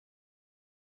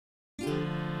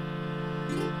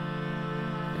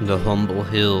The humble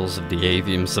hills of the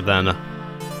avian savanna.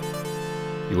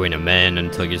 You ain't a man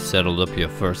until you settled up your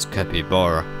first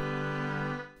capybara.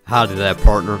 Howdy there,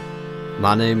 partner.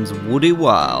 My name's Woody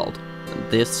Wild, and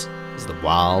this is the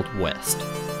Wild West.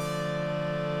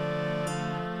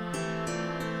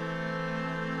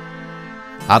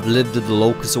 I've lived at the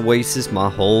Locust Oasis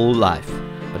my whole life,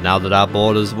 but now that our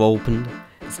borders have opened,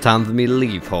 it's time for me to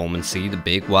leave home and see the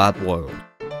big wide world.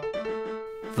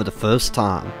 For the first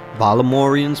time,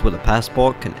 Varlamoreans with a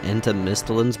passport can enter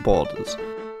Mistalin's borders,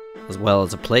 as well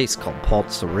as a place called Port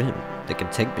Sarim that can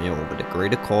take me over to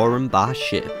Greater Kourend by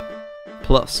ship.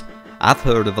 Plus, I've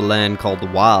heard of a land called the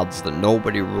Wilds that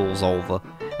nobody rules over,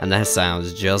 and that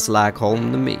sounds just like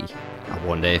home to me. I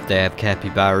wonder if they have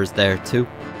capybaras there too.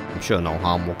 I'm sure no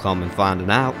harm will come in finding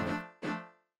out.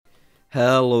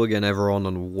 Hello again everyone,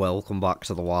 and welcome back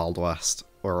to the Wild West.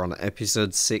 We're on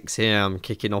episode 6 here. I'm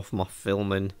kicking off my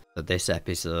filming for this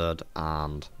episode,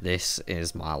 and this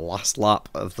is my last lap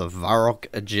of the Varrock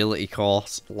agility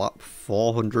course, lap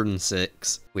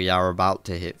 406. We are about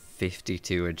to hit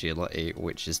 52 agility,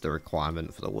 which is the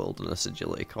requirement for the Wilderness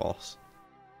agility course.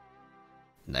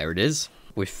 And there it is.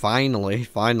 We finally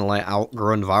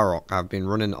outgrown Varrock. I've been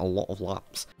running a lot of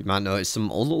laps. You might notice some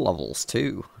other levels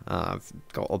too. I've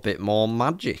got a bit more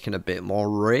magic and a bit more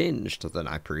ranged than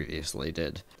I previously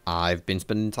did. I've been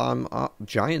spending time at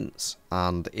Giants,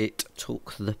 and it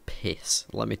took the piss,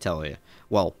 let me tell you.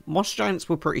 Well, Moss Giants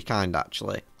were pretty kind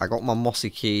actually. I got my Mossy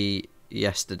key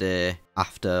yesterday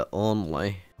after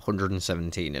only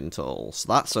 117 in total, so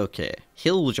that's okay.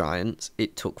 Hill Giants,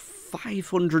 it took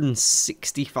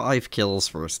 565 kills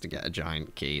for us to get a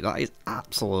giant key. That is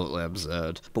absolutely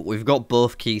absurd. But we've got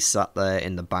both keys sat there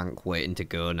in the bank waiting to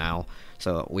go now,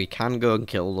 so we can go and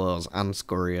kill those and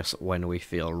Scurrius when we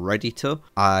feel ready to.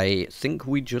 I think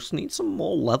we just need some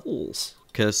more levels,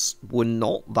 because we're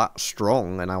not that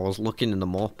strong, and I was looking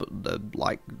them up, the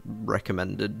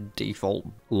recommended default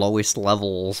lowest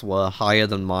levels were higher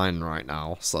than mine right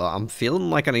now, so I'm feeling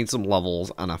like I need some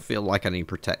levels, and I feel like I need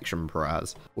protection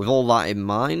prize. With all that in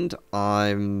mind,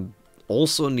 I'm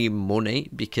also need money,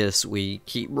 because we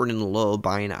keep running low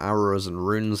buying arrows and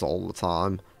runes all the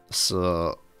time,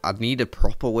 so I need a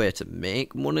proper way to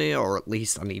make money, or at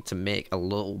least I need to make a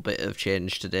little bit of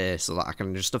change today so that I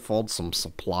can just afford some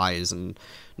supplies and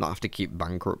not have to keep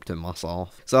bankrupting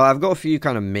myself. So I've got a few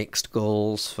kind of mixed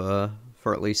goals for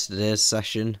at least today's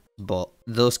session, but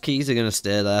those keys are going to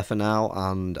stay there for now,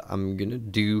 and I'm going to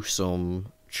do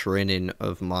some training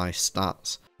of my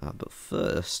stats. But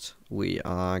first, we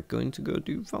are going to go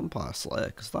do Vampire Slayer,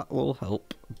 because that will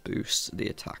help boost the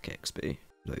attack XP. I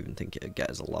don't even think it'll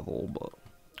get us a level, but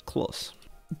close.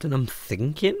 Then I'm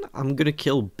thinking I'm gonna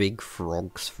kill big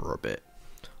frogs for a bit.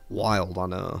 Wild, I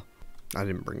know. I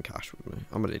didn't bring cash with me.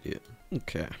 I'm an idiot.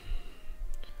 Okay.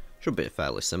 Should be a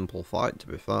fairly simple fight, to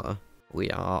be fair.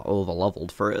 We are over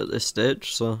leveled for it at this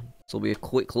stage, so this will be a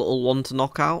quick little one to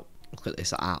knock out. Look at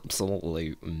this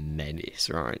absolute menace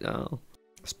right now.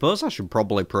 I suppose I should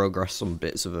probably progress some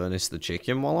bits of Ernest the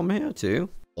Chicken while I'm here too.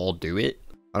 Or do it.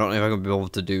 I don't know if I'm gonna be able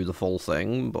to do the full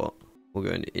thing, but we're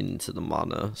going into the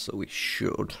manor, so we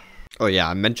should. Oh yeah,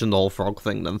 I mentioned the whole frog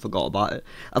thing, then forgot about it.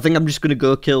 I think I'm just going to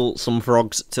go kill some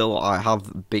frogs till I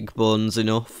have big bones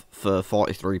enough for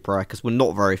 43 prayer, because we're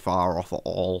not very far off at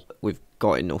all. We've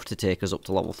got enough to take us up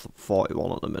to level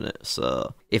 41 at the minute,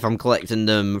 so if I'm collecting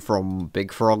them from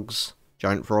big frogs,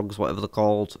 giant frogs, whatever they're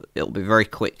called, it'll be very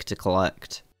quick to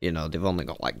collect. You know, they've only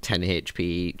got like 10 HP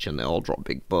each, and they all drop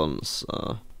big bones,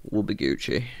 so we'll be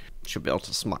Gucci. Should be able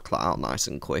to smack that out nice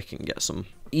and quick and get some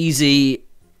easy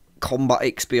combat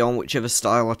XP on whichever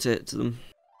style I take to them.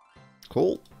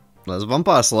 Cool. There's a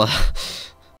Vampire Slayer.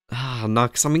 No,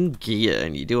 because I'm in gear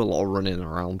and you do a lot of running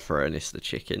around for Ernest the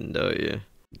Chicken, don't you?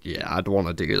 Yeah, I'd want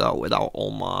to do that without all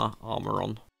my armor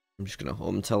on. I'm just going to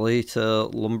home telly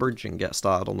to Lumbridge and get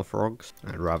started on the frogs.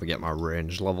 I'd rather get my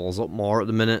range levels up more at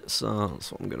the minute, so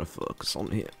that's what I'm going to focus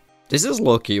on here. This is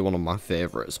low-key one of my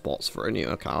favourite spots for a new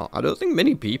account. I don't think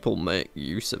many people make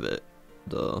use of it,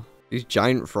 though. These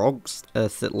giant frogs,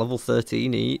 level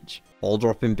 13 each, all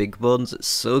dropping big bones. It's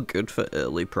so good for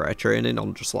early prayer training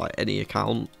on just like any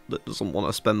account that doesn't want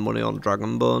to spend money on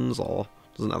dragon bones or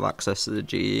doesn't have access to the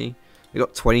GE. They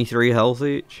got 23 health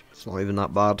each. It's not even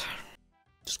that bad.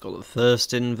 Just got the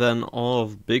first invent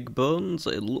of big bones.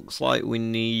 It looks like we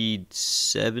need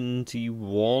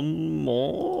 71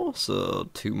 more, so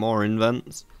 2 more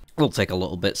invents. It'll take a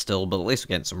little bit still, but at least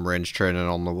we're getting some range training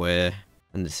on the way.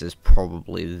 And this is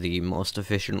probably the most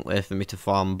efficient way for me to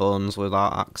farm bones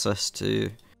without access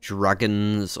to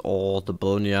dragons or the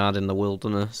boneyard in the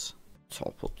wilderness.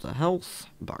 Top up the health,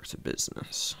 back to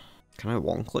business. Can I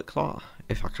one-click that?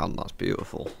 If I can, that's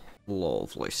beautiful.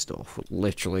 Lovely stuff.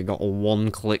 Literally got a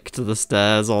one-click to the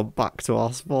stairs or back to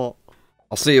our spot.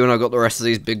 I'll see you when I got the rest of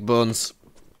these big bones.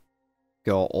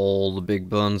 Got all the big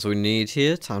bones we need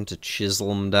here. Time to chisel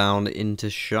them down into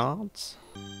shards.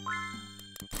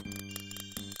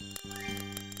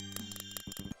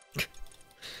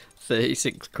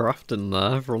 36 crafting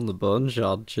there from the bone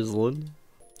shard chiseling.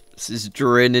 This is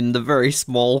draining the very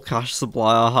small cash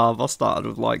supply I have. I started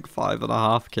with like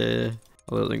 5.5k.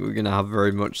 I don't think we're gonna have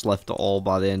very much left at all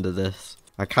by the end of this.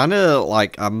 I'm kind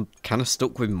of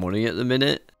stuck with money at the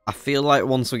minute. I feel like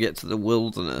once we get to the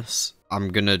wilderness, I'm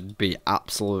gonna be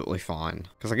absolutely fine.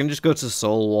 Because I can just go to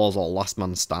Soul Wars or Last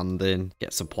Man Standing,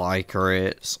 get supply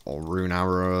crates or rune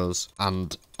arrows,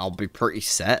 and I'll be pretty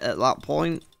set at that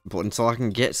point. But until I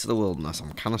can get to the wilderness,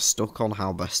 I'm kind of stuck on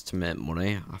how best to make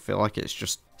money. I feel like it's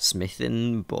just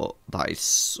smithing, but that is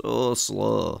so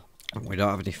slow. And we don't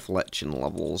have any fletching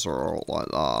levels or all like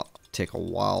that. Take a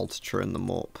while to train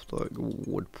them up, though it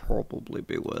would probably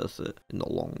be worth it in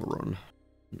the long run.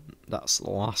 That's the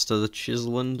last of the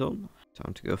chiseling done.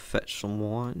 Time to go fetch some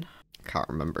wine. I can't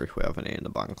remember if we have any in the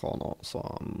bank or not, so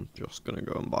I'm just gonna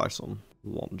go and buy some.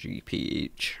 1 GP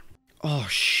each. Oh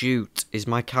shoot, is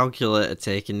my calculator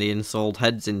taking the installed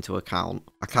heads into account?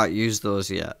 I can't use those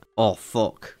yet. Oh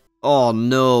fuck. Oh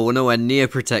no, we're nowhere near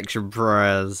protection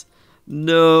prayers.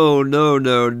 No, no,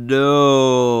 no,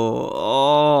 no.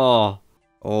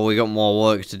 Oh, we got more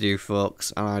work to do,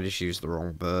 folks, and I just used the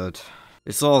wrong bird.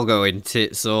 It's all going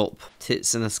tits up.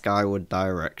 Tits in a skyward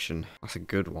direction. That's a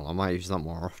good one. I might use that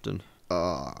more often.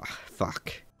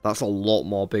 Fuck. That's a lot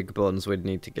more big bones we'd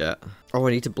need to get. Oh,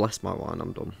 I need to bless my wine.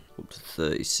 I'm done. Up to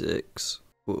 36.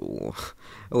 Ooh.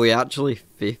 Are we actually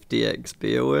 50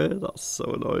 XP away? That's so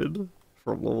annoying.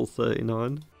 From level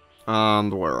 39.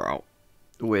 And we're out.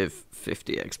 With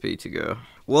 50 XP to go.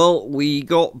 Well, we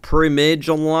got pre-mage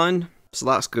online, so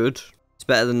that's good. It's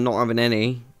better than not having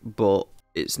any, but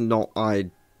it's not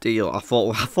ideal. I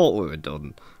thought we were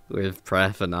done with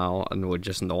prayer for now, and we're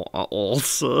just not at all,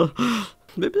 so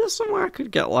maybe there's somewhere I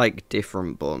could get like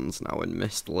different buns now in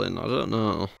Misthalin. I don't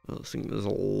know. I don't think there's a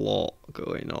lot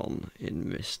going on in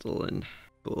Misthalin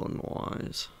bone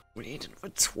wise. We need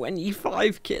another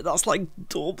 25k, that's like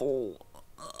double.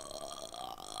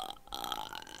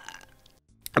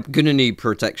 I'm gonna need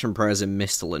protection prayers in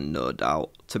Misthalin, no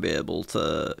doubt, to be able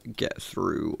to get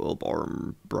through Obor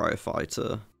and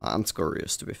Briarfighter and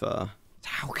Scourus, to be fair.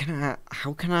 How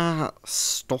can I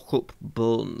stock up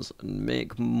bones and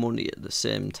make money at the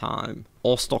same time?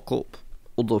 Or stock up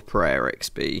other prayer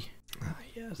XP?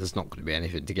 Yeah, there's not gonna be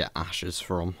anything to get ashes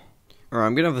from. Alright,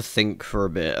 I'm going to have a think for a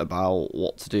bit about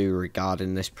what to do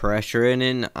regarding this prayer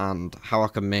training and how I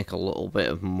can make a little bit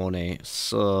of money.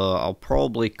 So I'll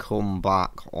probably come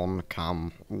back on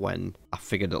cam when I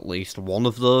figured at least one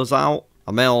of those out.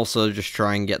 I may also just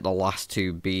try and get the last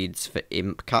 2 beads for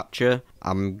Imp Catcher.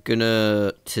 I'm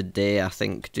gonna, today I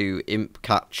think, do Imp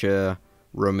Catcher,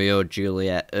 Romeo,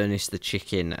 Juliet, Ernest the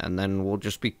Chicken, and then we'll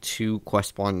just be 2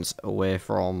 quest points away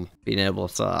from being able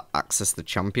to access the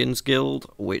Champions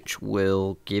Guild, which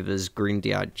will give us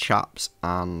Green-Eyed Chaps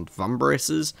and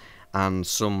Vambraces, and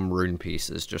some rune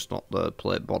pieces, just not the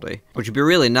plate body. Which would be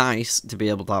really nice to be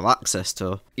able to have access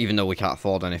to, even though we can't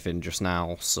afford anything just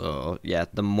now. So yeah,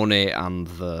 the money and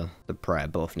the prayer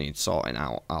both need sorting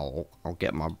out. I'll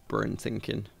get my brain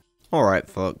thinking. Alright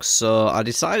folks, so I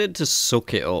decided to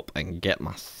suck it up and get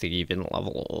my thieving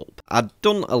level up. I'd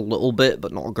done a little bit,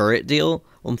 but not a great deal.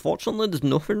 Unfortunately, there's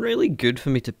nothing really good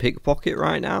for me to pickpocket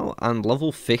right now, and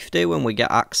level 50, when we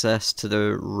get access to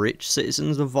the rich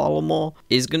citizens of Varlamore,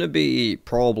 is going to be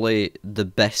probably the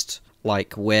best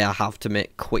way I have to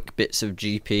make quick bits of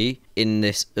GP in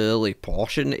this early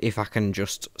portion if I can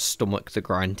just stomach the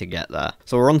grind to get there.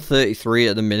 So we're on 33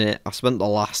 at the minute. I spent the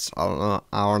last, I don't know,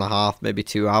 hour and a half, maybe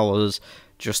 2 hours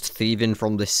just thieving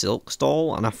from this silk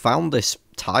stall, and I found this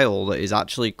tile that is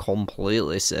actually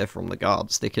completely safe from the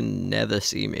guards. They can never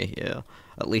see me here.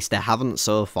 At least they haven't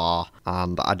so far,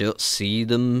 and I don't see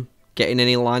them getting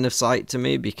any line of sight to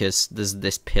me because there's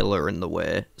this pillar in the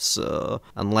way. So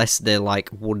unless they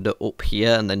wander up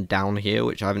here and then down here,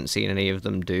 which I haven't seen any of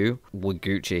them do, we're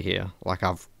Gucci here.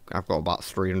 I've got about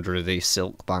 300 of these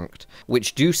silk banked,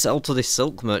 which do sell to this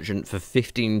silk merchant for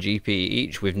 15 GP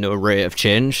each with no rate of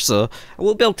change, so I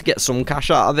will be able to get some cash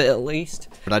out of it at least.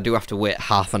 But I do have to wait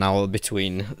half an hour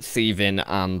between thieving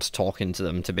and talking to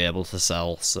them to be able to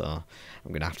sell, so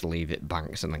I'm going to have to leave it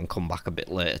banked and then come back a bit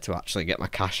later to actually get my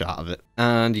cash out of it.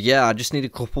 And yeah, I just need a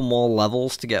couple more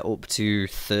levels to get up to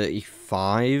 35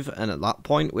 5, and at that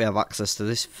point we have access to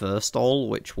this fur stall,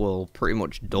 which will pretty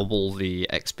much double the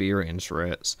experience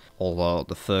rates. Although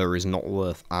the fur is not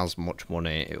worth as much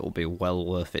money, it will be well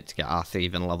worth it to get our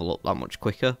thieving level up that much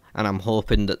quicker. And I'm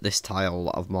hoping that this tile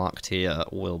that I've marked here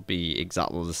will be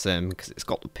exactly the same, because it's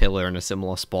got the pillar in a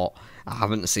similar spot. I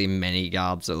haven't seen many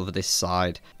guards over this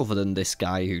side, other than this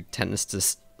guy who tends to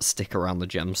stick around the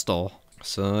gem store.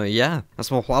 So yeah,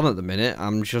 that's my plan at the minute.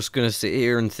 I'm just going to sit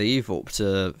here and thieve up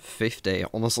to 50.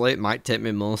 Honestly, it might take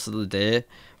me most of the day,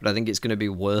 but I think it's going to be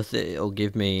worth it. It'll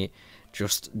give me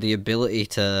just the ability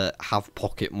to have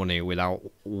pocket money without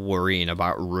worrying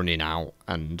about running out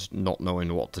and not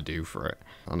knowing what to do for it.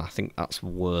 And I think that's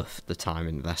worth the time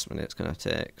investment it's going to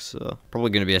take. So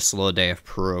probably going to be a slow day of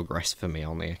progress for me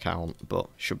on the account, but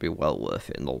should be well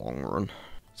worth it in the long run.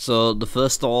 So the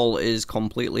first stall is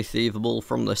completely thievable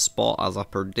from this spot, as I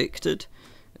predicted.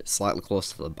 It's slightly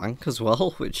close to the bank as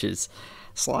well, which is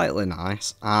slightly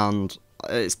nice, and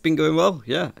it's been going well.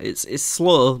 Yeah, it's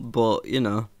slow, but you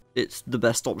know, it's the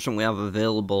best option we have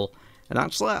available. And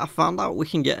actually, I found out we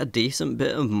can get a decent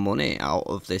bit of money out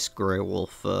of this grey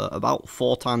wolf for about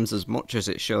 4 times as much as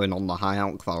it's showing on the high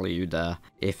alk value there,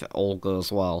 if it all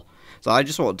goes well. So I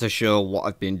just wanted to show what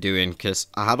I've been doing, because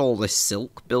I had all this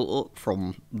silk built up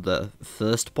from the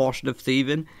first portion of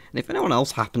thieving, and if anyone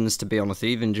else happens to be on a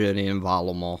thieving journey in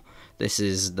Varlamore, this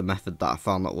is the method that I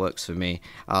found that works for me.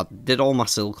 I did all my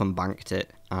silk and banked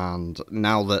it, and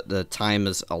now that the time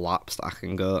has elapsed, I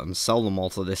can go and sell them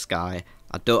all to this guy.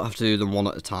 I don't have to do them one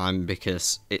at a time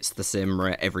because it's the same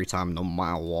rate every time no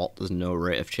matter what, there's no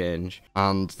rate of change.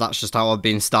 And that's just how I've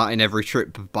been starting every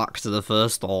trip back to the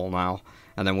first stall now.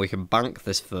 And then we can bank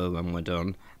this fur when we're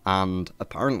done. And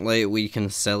apparently we can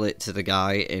sell it to the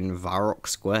guy in Varrock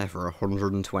Square for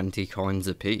 120 coins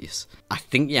apiece. I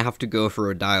think you have to go through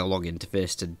a dialogue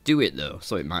interface to do it though,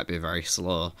 so it might be very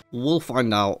slow. We'll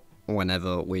find out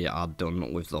whenever we are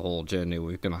done with the whole journey.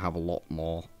 We're going to have a lot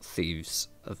more thieves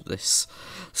of this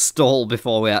stall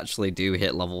before we actually do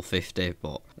hit level 50,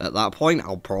 but at that point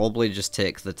I'll probably just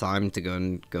take the time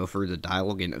to go through the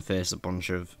dialogue interface a bunch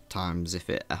of times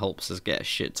if it helps us get a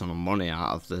shit ton of money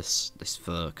out of this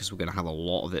fur, because we're going to have a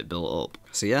lot of it built up.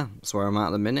 So yeah, that's where I'm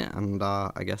at the minute, and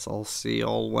I guess I'll see you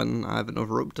all when I have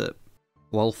another update.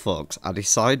 Well folks, I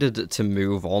decided to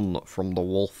move on from the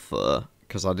wolf fur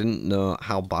because I didn't know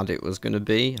how bad it was going to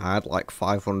be. I had like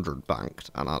 500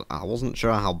 banked, and I wasn't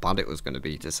sure how bad it was going to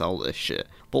be to sell this shit.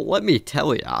 But let me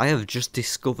tell you, I have just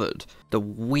discovered the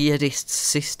weirdest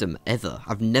system ever.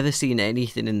 I've never seen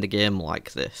anything in the game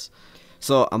like this.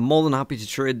 So I'm more than happy to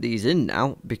trade these in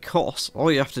now, because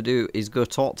all you have to do is go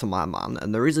talk to my man,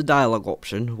 and there is a dialogue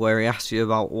option where he asks you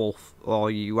about wolf,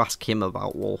 or you ask him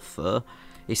about wolf fur.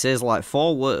 He says like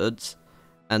 4 words,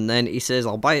 and then he says,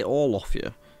 I'll buy it all off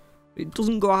you. It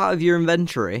doesn't go out of your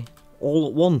inventory all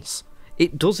at once.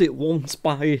 It does it once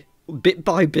by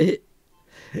bit.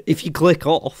 If you click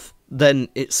off, then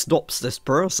it stops this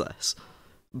process.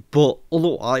 But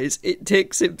otherwise, it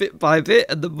takes it bit by bit,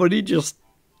 and the money just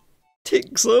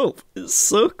ticks up. It's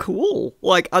so cool.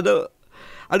 Like, I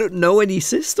don't know any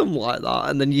system like that,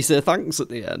 and then you say thanks at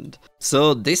the end.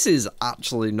 So this is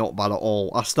actually not bad at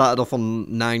all. I started off on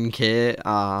 9k,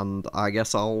 and I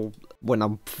guess when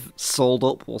I'm sold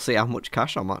up, we'll see how much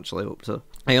cash I'm actually up to.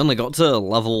 I only got to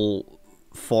level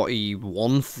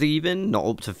 41 thieving, not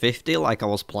up to 50 like I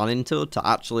was planning to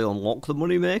actually unlock the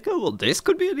moneymaker. Well, this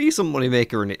could be a decent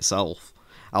moneymaker in itself.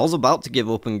 I was about to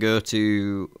give up and go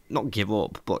to, not give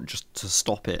up, but just to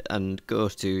stop it and go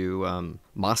to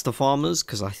Master Farmers,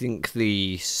 because I think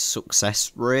the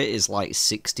success rate is like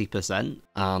 60%,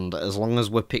 and as long as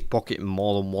we're pickpocketing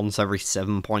more than once every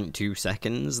 7.2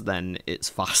 seconds, then it's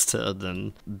faster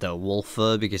than the wolf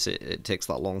fur, because it takes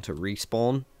that long to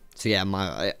respawn. So yeah,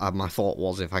 my thought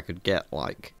was if I could get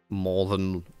like more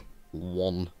than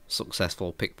 1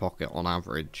 successful pickpocket on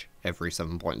average every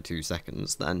 7.2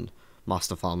 seconds, then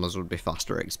Master Farmers would be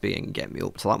faster XP and get me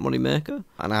up to that moneymaker.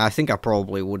 And I think I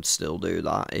probably would still do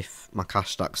that if my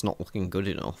cash stack's not looking good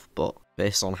enough, but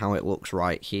based on how it looks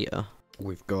right here,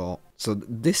 we've got... So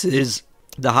this is...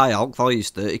 The high alk value is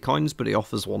 30 coins, but it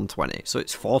offers 120, so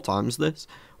it's 4 times this.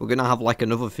 We're going to have like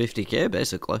another 50k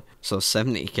basically, so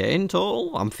 70k in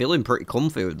total. I'm feeling pretty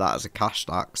comfy with that as a cash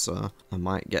stack, so I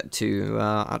might get to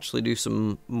actually do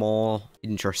some more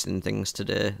interesting things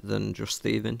today than just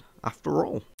thieving after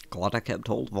all. Glad I kept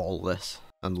hold of all this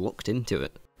and looked into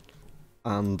it.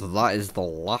 And that is the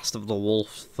last of the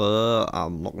wolf's fur.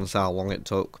 I'm not going to say how long it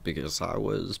took because I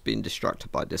was being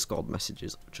distracted by Discord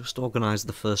messages. I just organised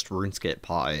the first RuneScape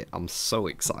party. I'm so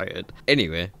excited.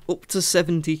 Anyway, up to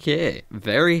 70k.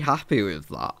 Very happy with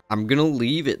that. I'm going to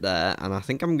leave it there, and I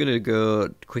think I'm going to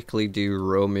go quickly do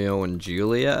Romeo and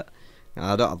Juliet.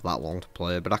 I don't have that long to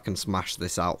play, but I can smash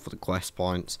this out for the quest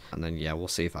points. And then, yeah, we'll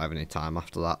see if I have any time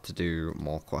after that to do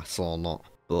more quests or not.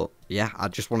 But yeah, I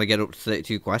just want to get up to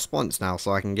 32 quest points now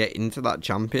so I can get into that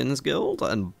Champions Guild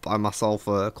and buy myself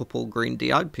a couple green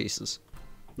DI pieces.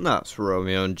 And that's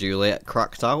Romeo and Juliet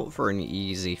cracked out for an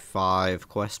easy 5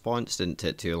 quest points. Didn't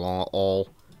take too long at all.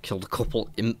 Killed a couple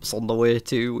imps on the way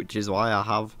too, which is why I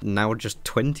have now just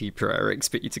 20 prayer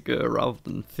XP to go rather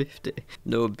than 50.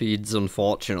 No beads,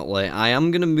 unfortunately. I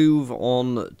am going to move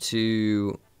on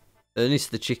to Ernest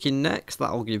the Chicken next.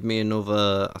 That'll give me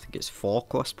another, I think it's 4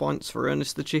 quest points for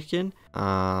Ernest the Chicken.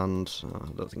 And I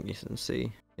don't think you can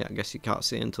see. Yeah, I guess you can't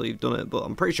see until you've done it, but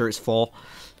I'm pretty sure it's 4.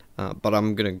 But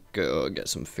I'm going to go get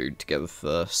some food together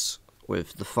first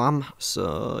with the fam.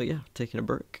 So yeah, taking a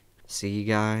break. See you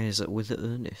guys with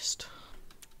Ernest.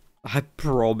 I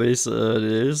promise,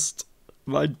 Ernest.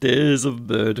 My days of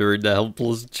murdering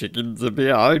helpless chickens are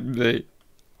behind me.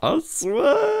 I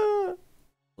swear.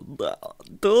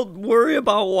 Don't worry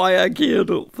about why I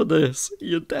geared up for this.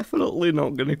 You're definitely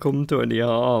not going to come to any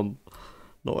harm.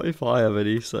 Not if I have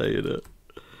any say in it.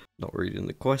 Not reading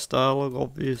the quest dialogue,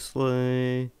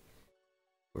 obviously.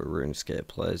 We're RuneScape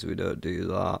players, we don't do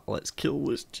that. Let's kill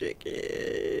this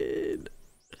chicken.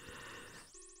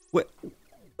 Wait,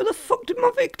 where the fuck did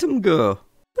my victim go?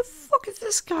 The fuck is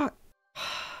this guy?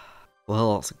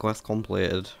 Well, that's a quest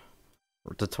completed.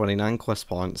 We're up to 29 quest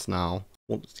points now.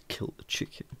 Want to kill the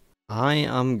chicken. I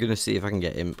am going to see if I can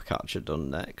get Imp Catcher done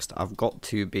next. I've got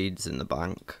 2 beads in the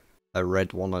bank. A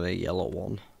red one and a yellow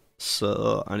one.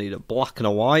 So I need a black and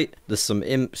a white. There's some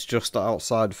imps just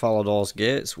outside Falador's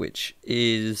gates, which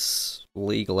is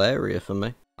legal area for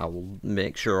me. I will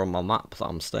make sure on my map that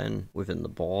I'm staying within the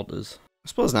borders. I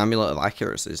suppose an Amulet of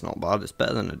Accuracy is not bad. It's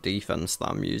better than a defense that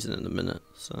I'm using in a minute.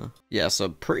 So yeah, so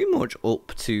pretty much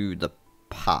up to the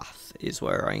path is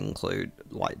where I include,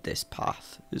 like this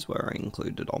path is where I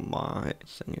included on my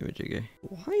thingamajiggy.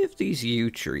 Why have these yew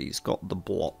trees got the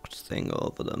blocked thing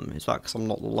over them? Is that because I'm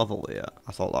not the level yet?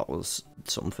 I thought that was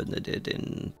something they did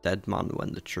in Deadman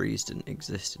when the trees didn't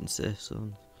exist in safe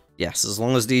zones. Yes, as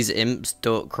long as these imps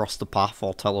don't cross the path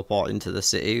or teleport into the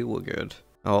city, we're good.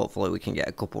 Hopefully we can get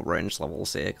a couple range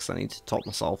levels here, because I need to top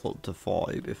myself up to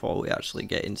 40 before we actually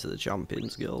get into the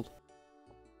Champions Guild.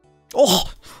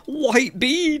 Oh! White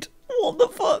bead! What the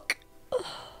fuck?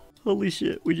 Holy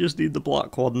shit, we just need the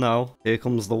black one now. Here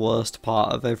comes the worst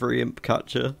part of every imp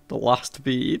catcher, the last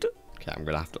bead. Okay, I'm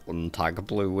gonna have to untag a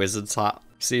blue wizard's hat.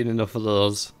 Seen enough of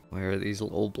those. Where are these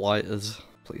little blighters?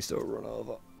 Please don't run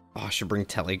over. Oh, I should bring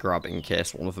Telegrab in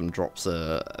case one of them drops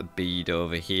a bead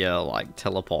over here, like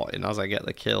teleporting as I get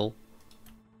the kill.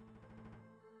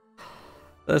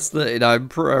 That's 39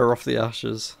 prayer off the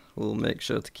ashes. We'll make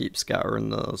sure to keep scattering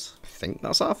those. I think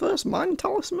that's our first mine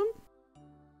talisman.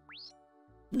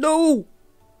 No!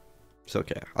 It's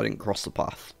okay, I didn't cross the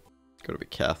path. Gotta be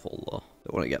careful though.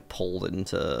 Don't want to get pulled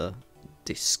into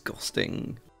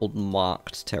disgusting,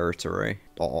 unmarked territory.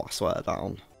 Oh, I swear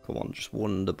down. Come on, just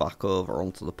wander back over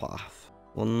onto the path.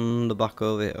 Wander back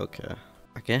over it, okay.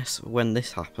 I guess when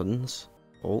this happens...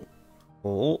 Oh.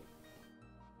 Oh.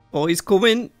 Oh, he's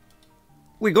coming!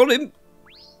 We got him!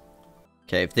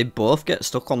 Okay, if they both get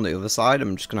stuck on the other side,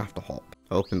 I'm just gonna have to hop.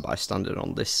 Hoping by standing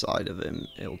on this side of him,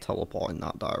 he'll teleport in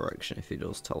that direction if he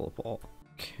does teleport.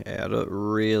 Okay, I don't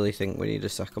really think we need a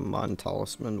second mine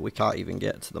talisman. We can't even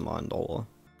get to the mine dollar.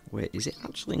 Wait, is it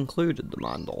actually included, the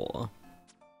mine dollar?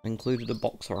 Included a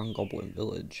box around Goblin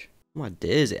Village. My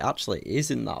days, it actually is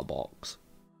in that box.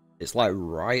 It's like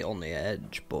right on the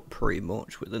edge, but pretty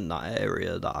much within that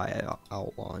area that I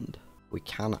outlined. We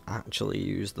can actually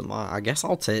use them. I guess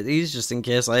I'll take these just in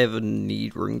case I ever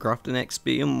need runecrafting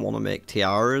XP and want to make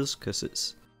tiaras, because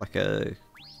it's like a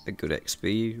good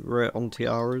XP rate on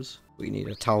tiaras. We need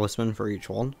a talisman for each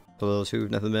one. For those who've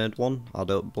never made one, I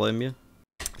don't blame you.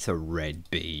 It's a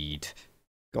red bead.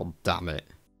 God damn it.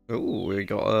 Oh, we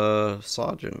got a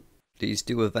sergeant. These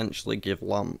do eventually give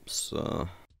lamps, so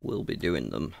we'll be doing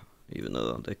them, even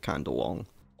though they're kind of long.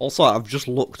 Also, I've just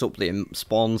looked up the imp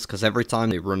spawns, because every time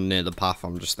they run near the path,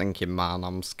 I'm just thinking, man,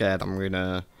 I'm scared I'm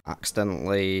gonna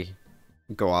accidentally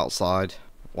go outside.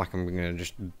 Like I'm gonna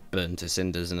just burn to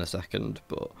cinders in a second.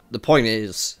 But the point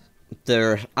is,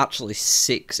 there are actually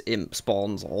 6 imp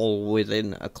spawns all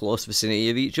within a close vicinity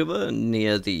of each other,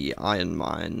 near the iron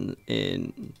mine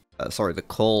in... sorry, the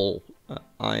coal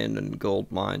iron and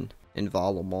gold mine in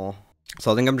Varlamore.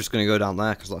 So I think I'm just going to go down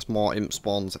there because that's more imp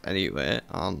spawns anyway,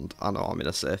 and I know I'm in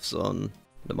a safe zone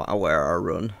no matter where I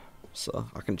run, so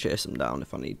I can chase them down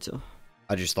if I need to.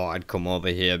 I just thought I'd come over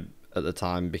here at the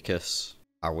time because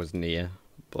I was near,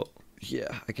 but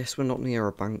yeah, I guess we're not near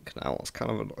a bank now. That's kind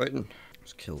of annoying.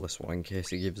 Let's kill this one in case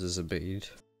he gives us a bead.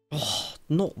 Oh,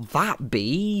 not that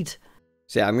bead!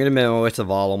 So yeah, I'm going to make my way to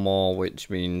Varlamore, which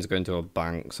means going to a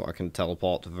bank so I can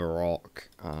teleport to the rock,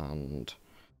 and...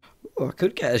 oh, I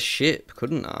could get a ship,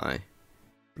 couldn't I?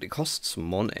 But it costs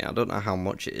money. I don't know how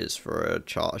much it is for a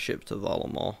charter ship to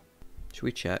Varlamore. Should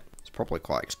we check? It's probably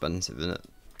quite expensive, isn't it?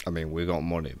 I mean, we got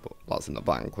money, but that's in the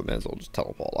bank. We may as well just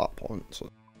teleport at that point. So.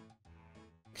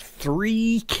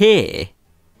 3k?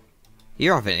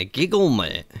 You're having a giggle,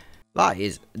 mate. That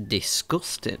is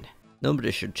disgusting.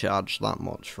 Nobody should charge that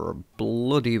much for a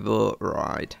bloody boat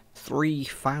ride.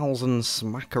 3,000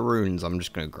 smackaroons. I'm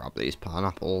just going to grab these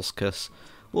pineapples, because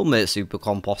we'll make super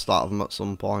compost out of them at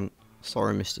some point.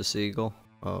 Sorry, Mr. Seagull.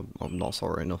 I'm not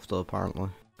sorry enough, though, apparently.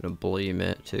 I'm going to bully you,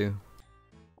 mate, too.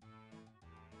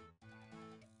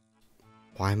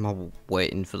 Why am I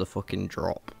waiting for the fucking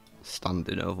drop?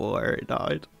 Standing over where it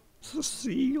died. It's a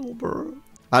seal, bro.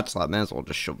 Actually, I may as well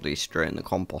just shove these straight in the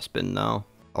compost bin now.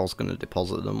 I was going to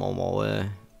deposit them on my way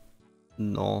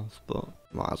north, but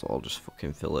might as well just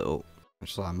fucking fill it up.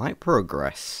 Actually, I might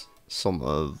progress some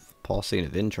of Porcine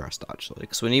of Interest, actually,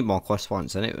 because we need more quest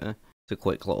points anyway. It's a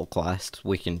quick little quest.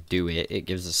 We can do it. It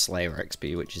gives us Slayer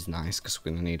XP, which is nice, because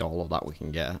we're going to need all of that we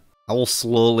can get. I will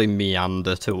slowly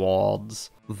meander towards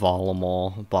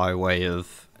Varlamore by way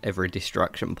of every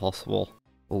distraction possible.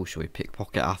 Oh, should we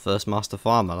pickpocket our first master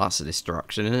farmer? That's a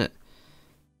distraction, isn't it?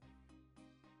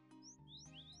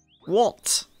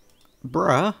 What?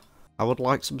 Bruh? I would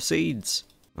like some seeds.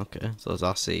 Okay, so those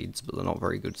are seeds, but they're not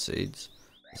very good seeds.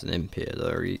 There's an imp here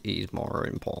though, he's more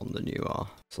important than you are.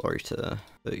 Sorry to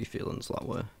hurt your feelings that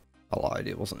way. I lied,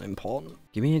 it wasn't important.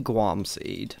 Give me a guam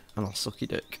seed, and I'll suck your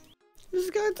dick. This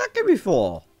guy attacking me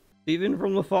for? Even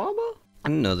from the farmer? I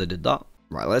didn't know they did that.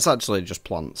 Right, let's actually just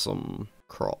plant some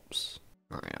crops.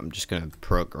 Alright, I'm just going to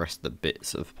progress the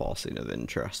bits of Porcine of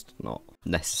Interest, not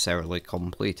necessarily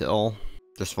complete it all.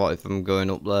 Just thought if I'm going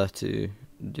up there to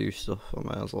do stuff, I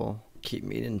might as well keep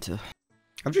meaning to.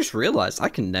 I've just realised I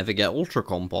can never get Ultra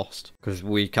Compost, because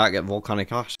we can't get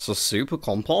Volcanic Ash. So Super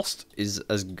Compost is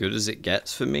as good as it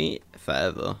gets for me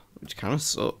forever, which kind of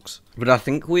sucks. But I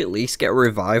think we at least get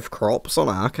Revive Crops on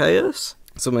Arceus,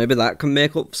 so maybe that can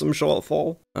make up some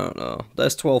shortfall. I don't know.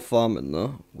 There's 12 farming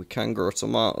though. We can grow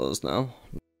tomatoes now.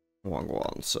 One go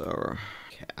on, Sarah.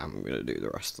 Okay, I'm going to do the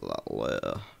rest of that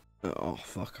later. Oh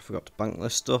fuck, I forgot to bank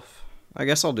this stuff. I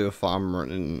guess I'll do a farm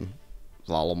run in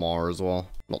Varlamore as well.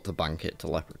 Not to bank it, to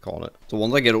leprechaun it. So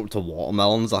once I get up to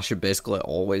watermelons, I should basically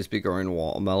always be growing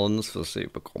watermelons for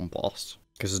super compost.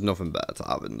 Because there's nothing better to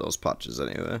have in those patches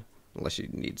anyway. Unless you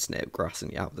need snape grass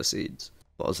and you have the seeds.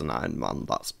 But as an Iron Man,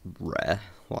 that's rare.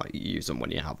 Like, you use them when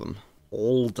you have them.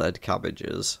 All dead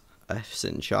cabbages. F's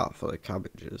in chat for the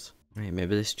cabbages. Hey,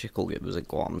 maybe this chick will give us a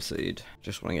guam seed.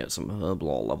 Just want to get some herb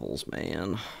lore levels,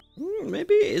 man.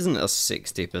 Maybe it isn't a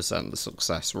 60%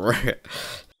 success rate.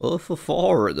 0 for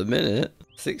 4 at the minute.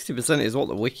 60% is what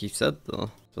the wiki said,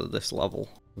 though, for this level.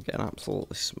 I'm getting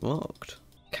absolutely smoked.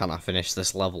 Can I finish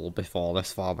this level before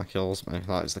this farmer kills me?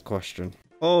 That is the question.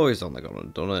 Oh, he's only gone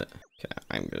and done it. Okay,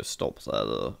 I'm going to stop there,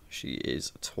 though. She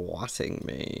is twatting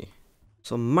me.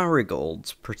 So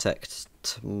marigolds protect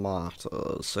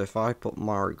tomatoes. So if I put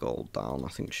marigold down, I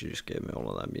think she just gave me one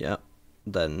of them, yeah.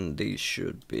 Then these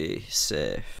should be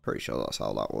safe. Pretty sure that's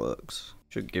how that works.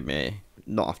 Should give me,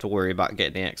 not have to worry about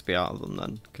getting the XP out of them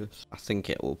then, because I think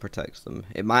it will protect them.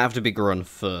 It might have to be grown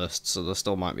first, so there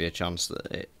still might be a chance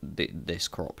that this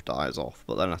crop dies off,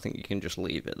 but then I think you can just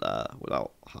leave it there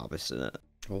without harvesting it.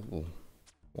 Oh,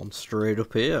 one straight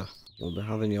up here. We'll be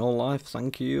having your life,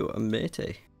 thank you,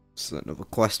 matey. So another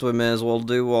quest we may as well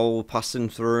do while we're passing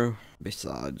through.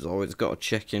 Besides, always got to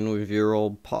check in with your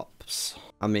old pops.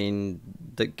 I mean,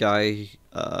 the guy,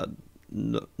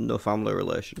 no family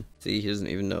relation. See, he doesn't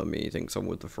even know me, he thinks I'm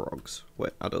with the frogs.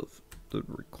 Wait, I don't, the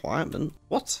requirement?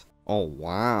 What? Oh,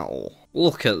 wow.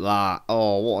 Look at that.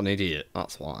 Oh, what an idiot.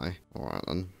 That's why. Alright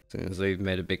then. As soon as they've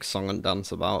made a big song and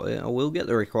dance about it, I will get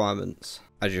the requirements.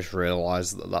 I just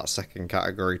realised that that second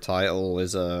category title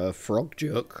is a frog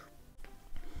joke.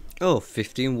 Oh,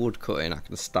 15 wood cutting. I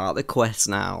can start the quest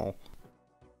now.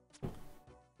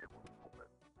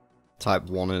 Type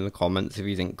 1 in the comments if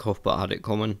you think Cuthbert had it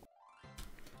coming.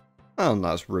 And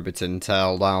that's ribbiting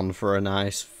tail down for a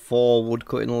nice 4 wood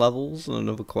cutting levels and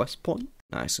another quest point.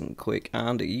 Nice and quick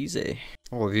and easy.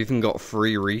 Oh, we've even got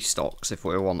free restocks if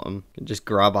we want them. You can just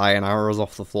grab iron arrows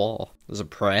off the floor. There's a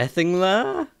prayer thing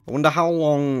there? I wonder how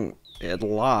long it'd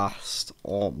last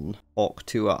on Hawk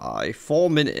 2i. 4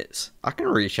 minutes. I can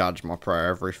recharge my prayer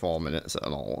every 4 minutes at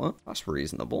an altar. That's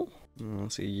reasonable.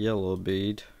 That's a yellow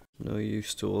bead. No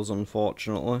use to us,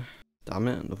 unfortunately. Damn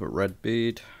it, another red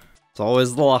bead. It's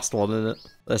always the last one, isn't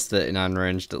it? There's 39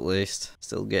 ranged at least.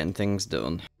 Still getting things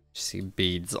done. Just see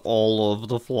beads all over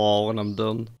the floor when I'm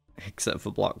done. Except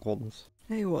for black ones.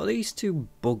 Hey, what are these two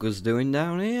buggers doing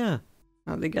down here?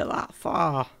 How'd they get that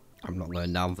far? I'm not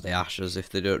going down for the ashes if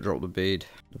they don't drop the bead.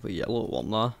 Another yellow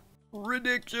one there.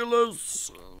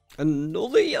 Ridiculous!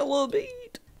 Another yellow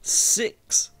bead?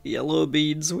 6 yellow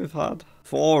beads we've had.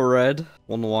 4 red,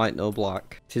 1 white, no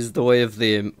black. 'Tis the way of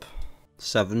the imp.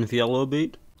 7th yellow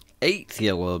bead. 8th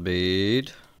yellow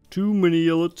bead. Too many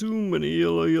yellow bead. Too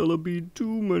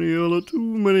many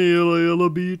yellow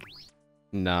bead.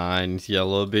 9th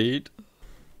yellow bead.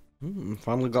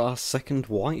 Finally got our 2nd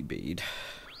white bead.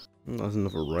 There's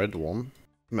another red one.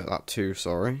 Make that 2,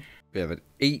 sorry. We have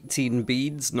 18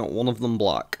 beads, not one of them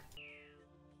black.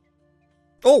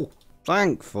 Oh!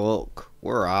 Thank fuck.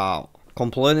 We're out.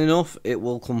 Complain enough, it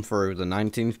will come through. The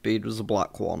 19th bead was a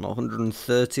black one.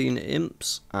 113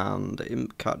 imps, and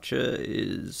imp catcher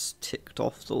is ticked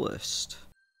off the list.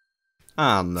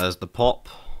 And there's the pop.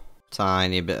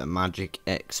 Tiny bit of magic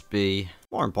XP.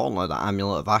 More importantly, that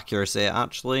amulet of accuracy,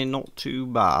 actually not too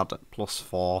bad.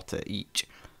 +4 to each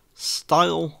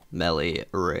style, melee,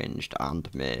 ranged,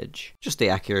 and mage. Just the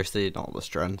accuracy, not the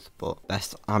strength, but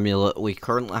best amulet we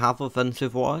currently have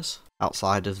offensive-wise.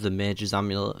 Outside of the mage's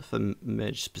amulet for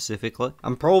mage specifically.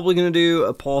 I'm probably going to do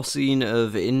a porcine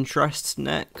of interest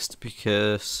next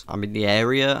because I'm in the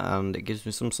area and it gives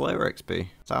me some Slayer XP.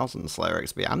 1000 Slayer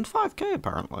XP and 5k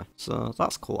apparently. So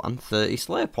that's cool. And 30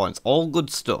 Slayer points. All good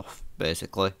stuff,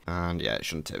 basically. And yeah, it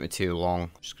shouldn't take me too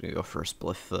long. Just going to go for a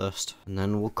spliff first. And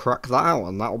then we'll crack that out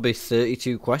and that'll be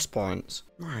 32 quest points.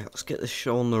 Alright, let's get this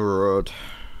show on the road.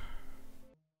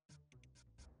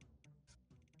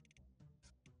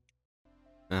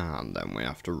 And then we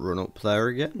have to run up there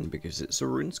again, because it's a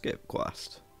RuneScape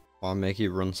quest. Why make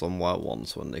you run somewhere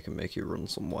once when they can make you run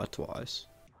somewhere twice?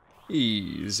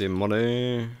 Easy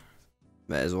money.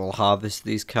 May as well harvest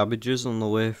these cabbages on the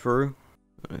way through.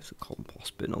 I don't know if the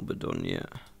compost bin will be done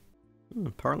yet.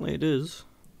 Apparently it is.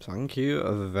 Thank you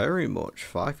very much,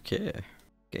 5k.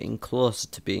 Getting closer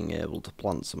to being able to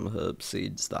plant some herb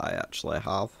seeds that I actually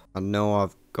have. I know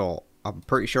I'm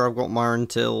pretty sure I've got Myron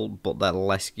Till, but they're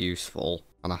less useful.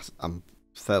 And I'm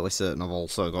fairly certain I've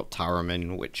also got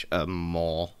Taramin, which are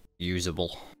more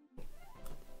usable.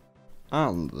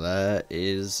 And there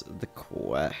is the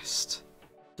quest.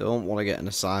 Don't want to get an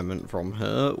assignment from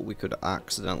her. We could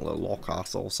accidentally lock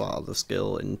ourselves out of the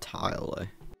skill entirely.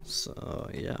 So,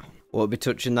 yeah. Won't be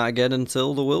touching that again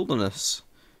until the wilderness.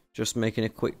 Just making a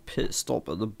quick pit stop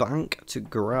at the bank to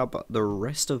grab the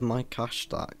rest of my cash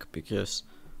stack, because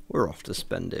we're off to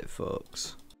spend it,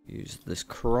 folks. Use this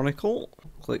chronicle,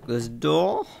 click this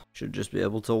door, should just be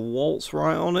able to waltz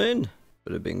right on in.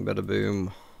 Bada bing, bada boom.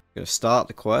 I'm going to start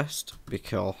the quest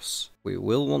because we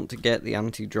will want to get the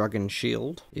anti-dragon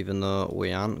shield, even though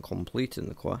we aren't completing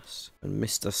the quest. And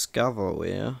Mr. Scavo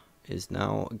here is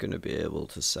now going to be able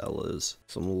to sell us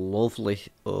some lovely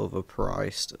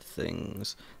overpriced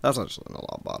things. That's actually not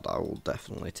that bad. I will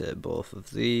definitely take both of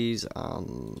these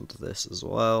and this as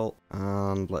well.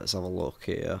 And let's have a look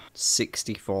here.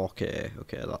 64k.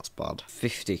 Okay, that's bad.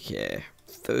 50k.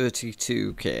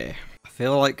 32k. I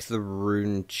feel like the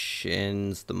rune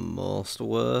chain's the most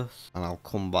worth, and I'll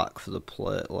come back for the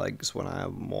plate legs when I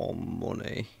have more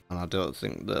money. And I don't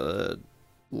think the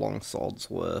longsword's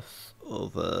worth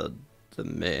over the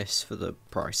mace for the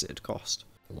price it'd cost.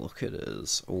 Look at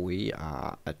us, we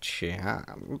are a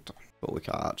champ, but we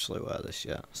can't actually wear this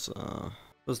yet, so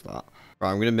what's that?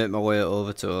 Right, I'm going to make my way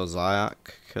over to Oziak,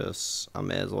 because I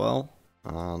may as well,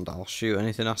 and I'll shoot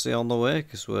anything I see on the way,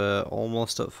 because we're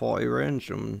almost at 40 range,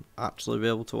 and actually be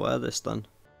able to wear this then.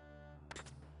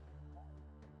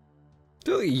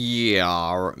 Don't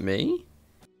yar at me.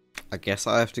 I guess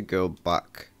I have to go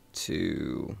back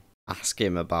to ask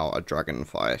him about a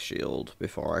dragonfire shield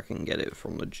before I can get it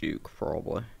from the Duke,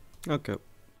 probably. Okay.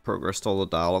 Progressed all the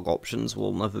dialogue options,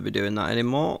 we'll never be doing that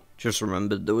anymore. Just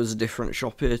remembered there was a different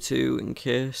shop here too, in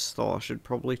case, thought I should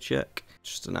probably check.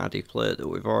 Just an addy plate that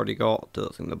we've already got,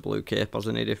 don't think the blue cape has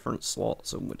any different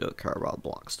slots, and we don't care about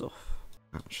black stuff.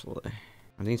 Actually,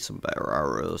 I need some better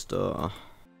arrows, don't I?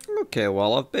 Okay,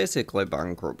 well I've basically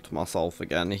bankrupted myself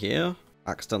again here.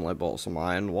 Accidentally bought some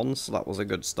iron ones, so that was a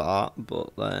good start,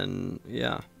 but then,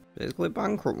 yeah. basically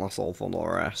bankrupt myself on the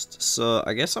rest. So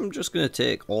I guess I'm just going to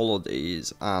take all of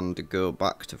these and go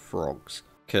back to frogs.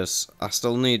 Because I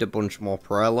still need a bunch more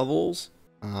prayer levels.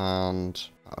 And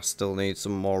I still need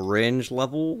some more range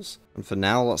levels. And for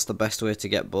now, that's the best way to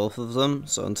get both of them.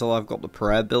 So until I've got the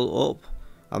prayer built up,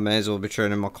 I may as well be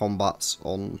training my combats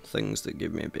on things that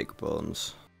give me big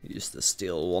bones. Use the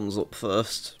steel ones up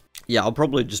first. Yeah, I'll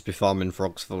probably just be farming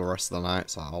frogs for the rest of the night,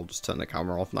 so I'll just turn the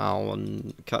camera off now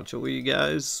and catch up with you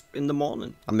guys in the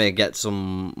morning. I may get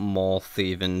some more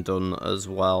thieving done as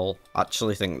well. I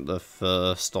actually think the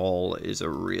fur stall is a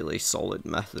really solid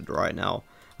method right now.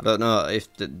 I don't know if...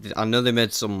 I know they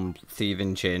made some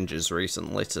thieving changes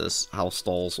recently to how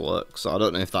stalls work, so I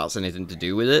don't know if that's anything to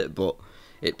do with it, but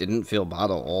it didn't feel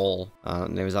bad at all.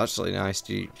 And it was actually nice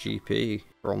GP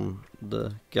from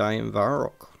the guy in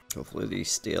Varrock. Hopefully these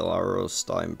steel arrows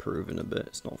start improving a bit.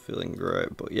 It's not feeling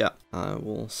great, but yeah, I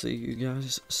will see you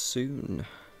guys soon.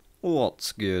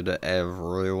 What's good,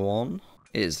 everyone?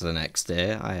 It's the next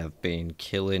day. I have been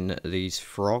killing these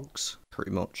frogs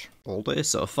pretty much all day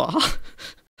so far.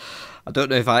 I don't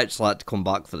know if I actually had to come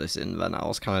back for this invent. I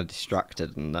was kind of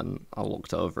distracted, and then I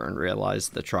looked over and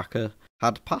realised the tracker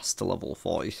had passed to level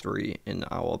 43 in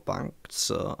our bank,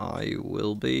 so I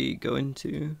will be going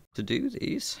to do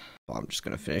these. But I'm just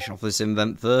going to finish off this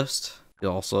invent first.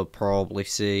 You'll also probably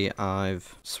see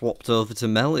I've swapped over to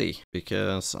melee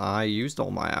because I used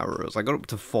all my arrows. I got up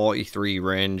to 43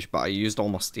 range, but I used all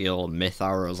my steel myth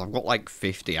arrows. I've got like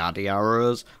 50 addy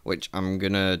arrows, which I'm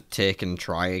gonna take and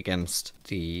try against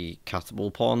the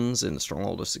catapult pawns in the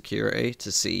Stronghold of Security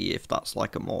to see if that's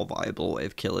like a more viable way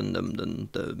of killing them than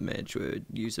the mage we were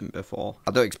using before.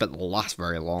 I don't expect they'll last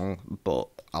very long, but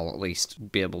I'll at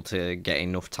least be able to get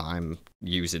enough time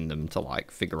using them to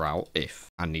like figure out if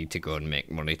I need to go and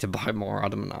make money to buy more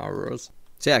adamant arrows.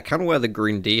 So yeah, I can wear the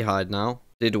green D-hide now.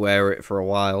 Did wear it for a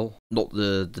while. Not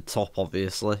the top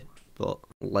obviously, but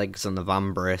legs and the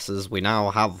van braces. We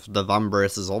now have the van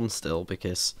braces on still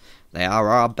because they are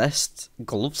our best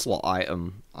glove slot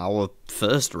item. Our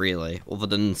first really, other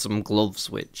than some gloves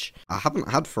which I haven't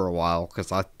had for a while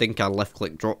because I think I left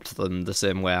click dropped them the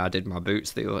same way I did my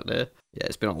boots the other day. Yeah,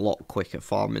 it's been a lot quicker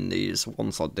farming these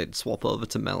once I did swap over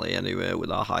to melee anyway with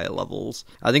our higher levels.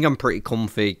 I think I'm pretty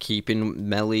comfy keeping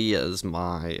melee as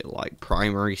my like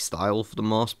primary style for the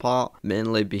most part,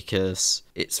 mainly because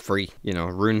it's free. You know,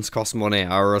 runes cost money,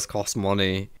 arrows cost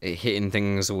money, hitting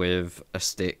things with a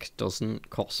stick doesn't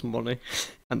cost money.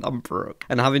 And I'm broke.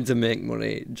 And having to make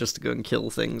money just to go and kill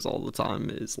things all the time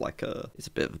is like it's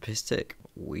a bit of a piss take.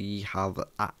 We have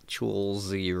actual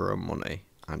zero money.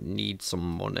 I need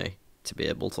some money to be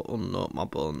able to unload my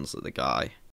bones at the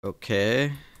guy.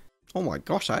 Okay. Oh my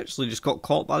gosh, I actually just got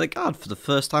caught by the guard for the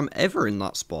first time ever in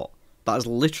that spot. That has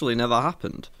literally never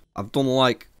happened. I've done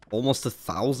like almost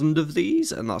 1,000 of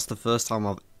these, and that's the first time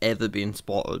I've ever been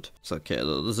spotted. It's okay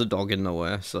though, there's a dog in the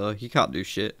way, so you can't do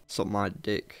shit. Suck my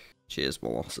dick. Cheers,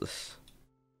 molasses.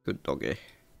 Good doggy.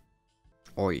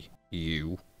 Oi,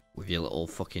 you, with your little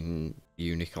fucking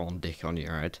unicorn dick on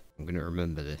your head. I'm gonna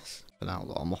remember this for now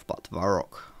that I'm off back to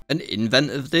Varrock. An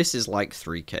invent of this is like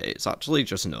 3k, it's actually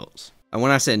just nuts. And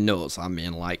when I say nuts, I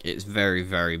mean like it's very,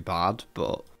 very bad,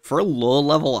 but for a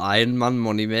low-level Ironman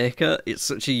moneymaker, it's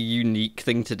such a unique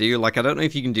thing to do. Like, I don't know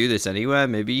if you can do this anywhere.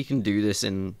 Maybe you can do this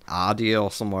in Ardia or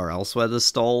somewhere else where there's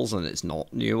stalls and it's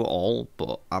not new at all,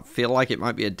 but I feel like it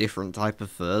might be a different type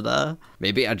of fur there.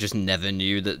 Maybe I just never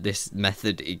knew that this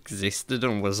method existed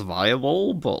and was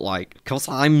viable, but like, because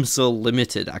I'm so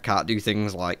limited, I can't do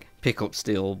things like pick up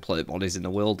steel plate bodies in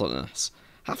the wilderness.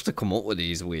 I have to come up with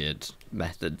these weird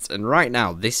methods, and right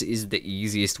now, this is the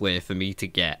easiest way for me to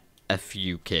get a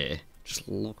few K. Just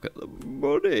look at the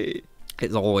money.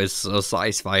 It's always so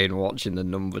satisfying watching the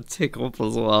number tick up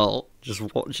as well.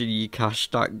 Just watching your cash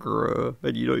stack grow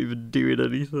and you're not even doing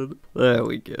anything. There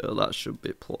we go, that should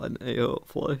be plenty,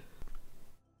 hopefully.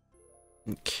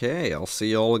 Okay, I'll see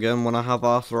you all again when I have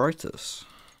arthritis.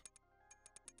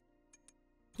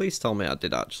 Please tell me I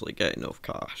did actually get enough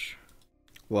cash.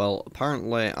 Well,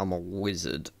 apparently I'm a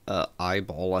wizard at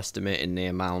eyeball estimating the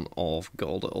amount of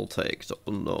gold it'll take to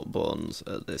unload bones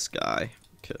at this guy,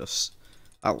 because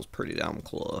that was pretty damn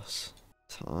close.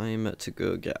 Time to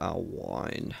go get our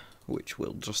wine, which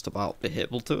we'll just about be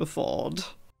able to afford.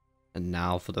 And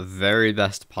now for the very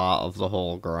best part of the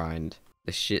whole grind.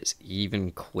 This shit's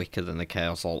even quicker than the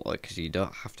Chaos Altar, because you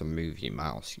don't have to move your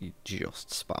mouse, you just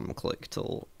spam click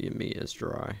till your meter's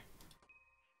dry.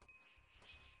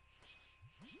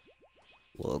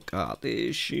 Look at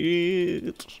this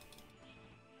shit.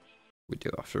 We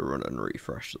do have to run and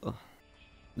refresh though.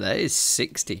 There is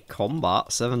 60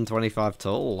 combat, 725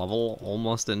 total level,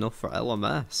 almost enough for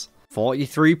LMS.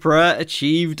 43 prayer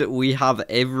achieved. We have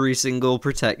every single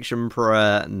protection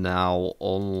prayer now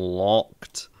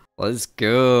unlocked. Let's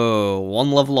go.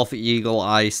 1 level off Eagle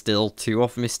Eye still, 2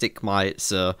 off Mystic Might,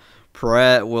 so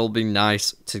prayer will be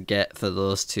nice to get for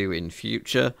those 2 in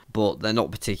future, but they're not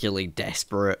particularly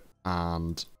desperate,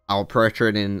 and our prayer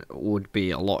training would be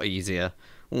a lot easier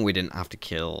when we didn't have to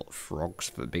kill frogs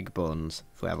for big bones,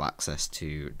 if we have access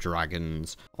to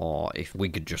dragons, or if we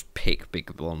could just pick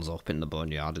big bones up in the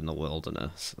boneyard in the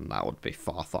wilderness, and that would be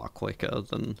far, far quicker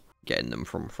than getting them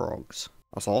from frogs.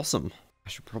 That's awesome. I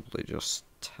should probably just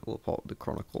teleport the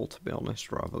Chronicle, to be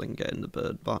honest, rather than getting the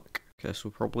bird back. Guess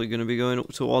we're probably going to be going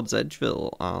up towards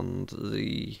Edgeville and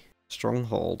the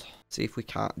Stronghold. See if we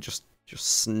can't just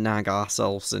snag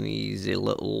ourselves an easy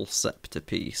little scepter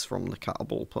piece from the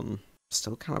catapult.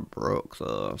 Still kind of broke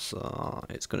though, so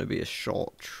it's going to be a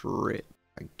short trip,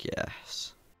 I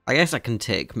guess. I guess I can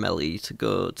take melee to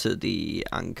go to the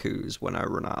Ankus when I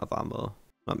run out of ammo.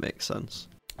 That makes sense.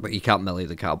 But you can't melee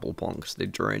the catapult because they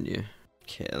drain you.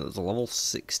 Okay, there's a level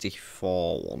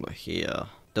 64 one here.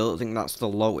 Don't think that's the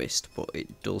lowest, but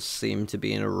it does seem to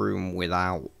be in a room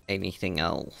without anything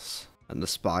else. And the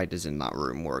spiders in that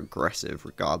room were aggressive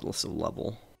regardless of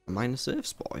level. Am I in a safe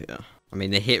spot here? I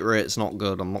mean, the hit rate's not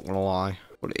good, I'm not gonna lie.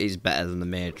 But it is better than the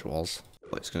mage was.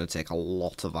 But it's gonna take a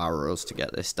lot of arrows to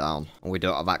get this down. And we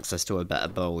don't have access to a better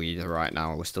bow either right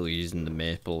now. We're still using the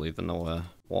maple, even though we're,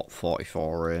 what,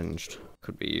 44 ranged.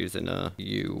 Could be using a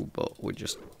U, but we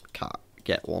just can't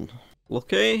get one.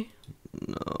 Lucky?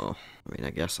 No. I mean, I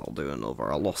guess I'll do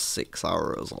another. I lost 6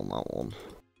 arrows on that one.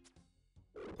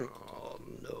 Oh,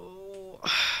 no.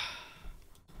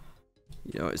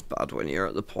 You know, it's bad when you're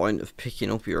at the point of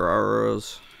picking up your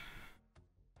arrows.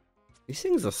 These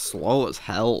things are slow as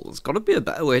hell. There's got to be a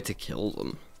better way to kill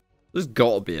them. There's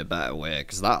got to be a better way,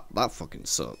 because that fucking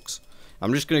sucks.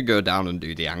 I'm just going to go down and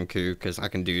do the Anku, because I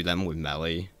can do them with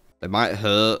melee. They might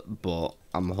hurt, but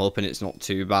I'm hoping it's not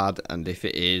too bad, and if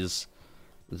it is,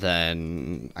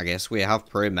 then I guess we have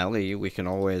pray melee. We can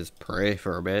always pray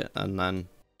for a bit, and then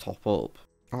top up.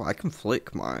 Oh, I can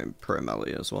flick my pray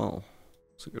melee as well.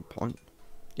 That's a good point.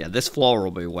 Yeah, this floor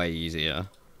will be way easier.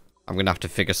 I'm going to have to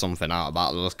figure something out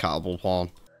about those catapult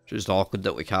pawn. Just awkward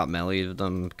that we can't melee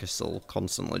them because they'll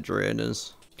constantly drain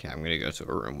us. Okay, I'm going to go to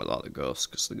a room without the ghosts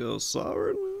because the ghosts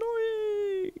are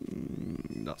annoying.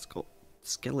 That's got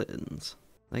skeletons.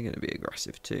 They're going to be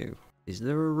aggressive too. Is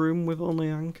there a room with only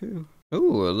Anku?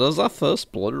 Ooh, are those our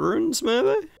first blood runes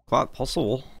maybe? Quite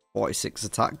possible. 46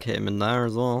 attack came in there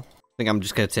as well. I think I'm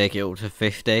just going to take it up to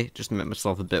 50, just to make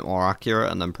myself a bit more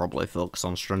accurate, and then probably focus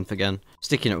on strength again.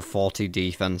 Sticking at 40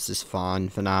 defense is fine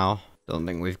for now. Don't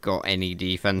think we've got any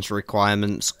defense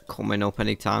requirements coming up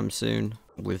anytime soon.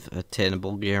 With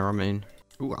attainable gear, I mean.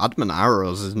 Ooh, adamant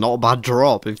arrows is not a bad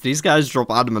drop. If these guys drop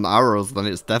adamant arrows, then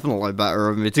it's definitely better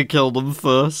of me to kill them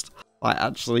first. Like,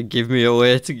 actually give me a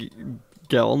way to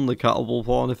get on the catapult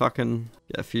pawn if I can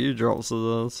get a few drops of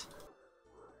those.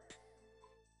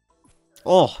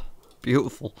 Oh!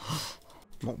 Beautiful.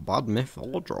 Not bad myth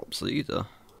or drops either.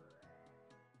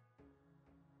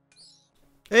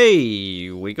 Hey,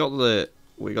 we got the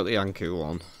Anku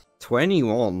one.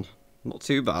 21. Not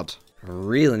too bad. I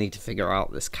really need to figure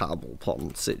out this catapult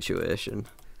pond situation.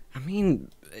 I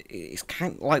mean, it's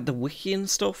kind of like the wiki and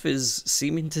stuff is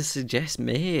seeming to suggest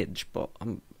mage, but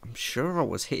I'm sure I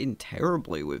was hitting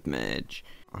terribly with mage.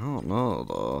 I don't know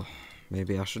though.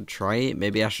 Maybe I should try it.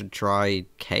 Maybe I should try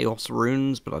Chaos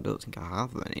Runes, but I don't think I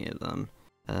have any of them.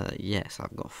 Yes,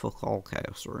 I've got fuck all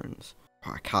Chaos Runes.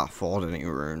 But I can't afford any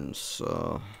runes,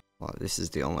 so like, this is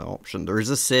the only option. There is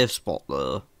a safe spot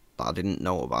though that I didn't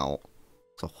know about,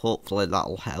 so hopefully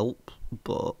that'll help.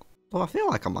 But well, I feel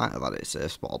like I might have had it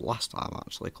safe spot last time,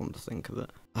 actually, come to think of it.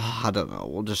 I don't know.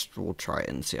 We'll try it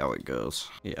and see how it goes.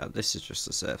 Yeah, this is just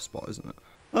a safe spot, isn't it?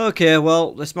 Okay,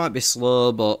 well, this might be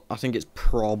slow, but I think it's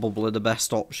probably the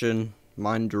best option.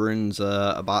 Mind runes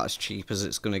are about as cheap as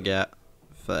it's going to get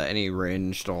for any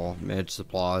ranged or mage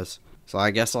supplies. So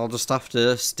I guess I'll just have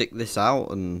to stick this out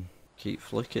and keep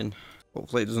flicking.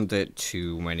 Hopefully it doesn't take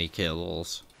too many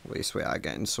kills. At least we are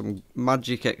getting some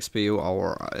magic XP while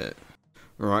we're at it.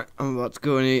 Right, I'm about to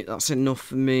go and eat. That's enough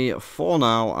for me. For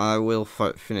now, I will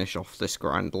finish off this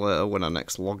grind later when I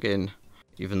next log in.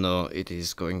 Even though it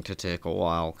is going to take a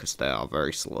while because they are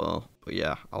very slow. But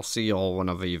yeah, I'll see y'all when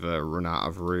I've either run out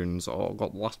of runes or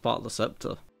got the last part of the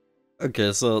scepter.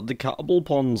 Okay, so the catapult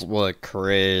ponds were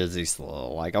crazy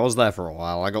slow. Like, I was there for a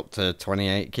while. I got to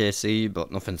 28 KC,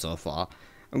 but nothing so far.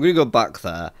 I'm going to go back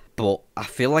there. but I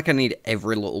feel like I need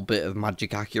every little bit of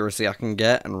magic accuracy I can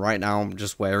get, and right now I'm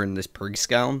just wearing this priest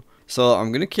gown. So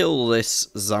I'm going to kill this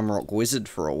Zamrock wizard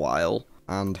for a while,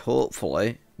 and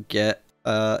hopefully get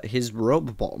his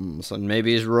robe bottoms, and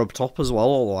maybe his robe top as well,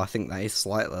 although I think that is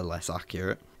slightly less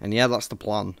accurate. And yeah, that's the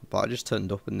plan, but I just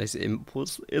turned up and this imp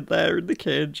was in there in the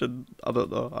cage, and I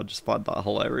don't know, I just find that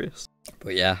hilarious.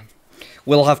 But yeah,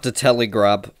 we'll have to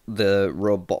telegrab the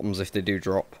robe bottoms if they do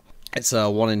drop. It's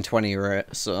a 1 in 20 rate,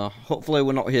 so hopefully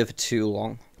we're not here for too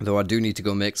long. Though I do need to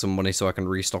go make some money so I can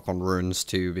restock on runes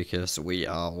too, because we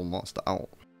are almost out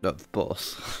of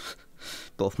both.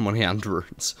 Both money and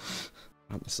runes.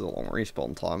 And this is a long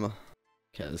respawn timer.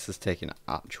 Okay, this is taking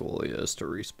actual years to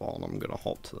respawn. I'm gonna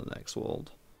hop to the next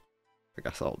world. I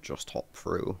guess I'll just hop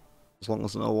through, as long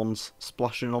as no one's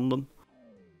splashing on them.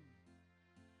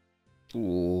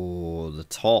 Ooh, the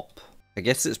top. I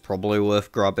guess it's probably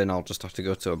worth grabbing. I'll just have to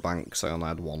go to a bank because I only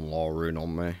had 1 law rune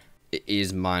on me. It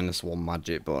is -1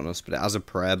 magic bonus, but it has a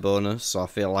prayer bonus, so I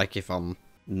feel like if I'm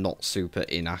not super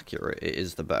inaccurate, it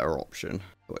is the better option.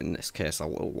 But in this case, I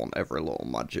will want every little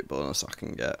magic bonus I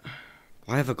can get.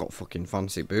 Why have I got fucking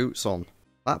fancy boots on?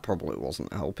 That probably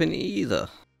wasn't helping either.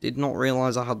 Did not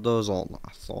realise I had those on.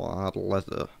 I thought I had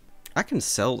leather. I can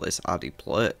sell this Addy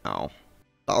plate now.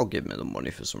 That'll give me the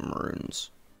money for some runes.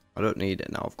 I don't need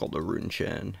it now, I've got the rune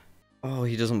chain. Oh,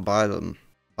 he doesn't buy them.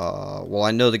 Well,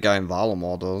 I know the guy in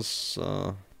Varlamore does,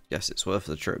 so guess it's worth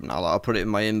the trip now that I put it in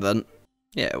my invent.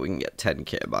 Yeah, we can get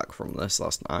 10k back from this,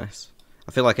 that's nice.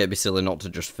 I feel like it'd be silly not to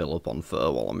just fill up on fur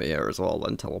while I'm here as well,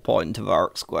 then teleport into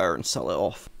Varrock Square and sell it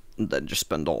off. And then just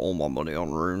spend all my money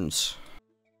on runes.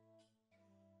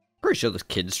 Pretty sure this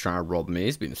kid's trying to rob me,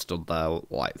 he's been stood there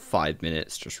like 5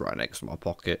 minutes just right next to my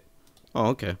pocket. Oh,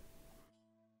 okay.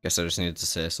 Guess I just needed to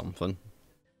say something.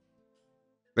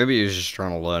 Maybe he was just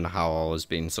trying to learn how I was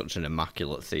being such an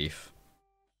immaculate thief.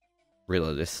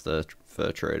 Really, this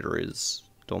fur trader is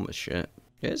dumb as shit.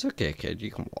 Yeah, it's okay, kid, you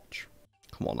can watch.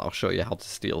 Come on, I'll show you how to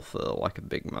steal fur like a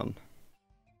big man.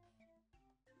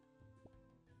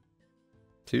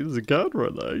 See, there's a guard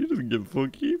right there. He doesn't give a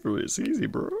fuck either. It's easy,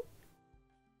 bro.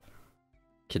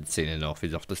 Kid's seen enough.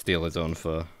 He's off to steal his own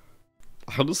fur.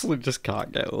 I honestly just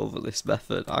can't get over this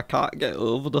method. I can't get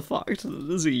over the fact that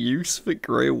there's a use for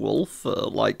grey wolf fur.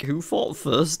 Like, who thought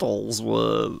fur stalls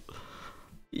were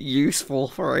useful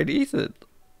for anything?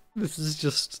 This is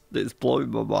just, it's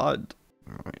blowing my mind.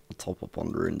 Alright, I'll top up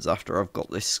on runes after I've got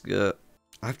this skirt.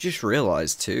 I've just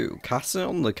realised too, casting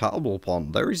on the Cattle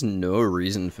Pond, there is no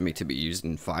reason for me to be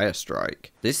using Fire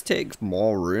Strike. This takes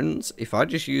more runes. If I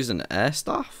just use an Air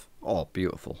Staff, oh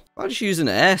beautiful. If I just use an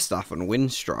Air Staff and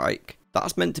Wind Strike,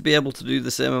 that's meant to be able to do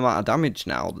the same amount of damage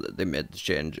now that they made the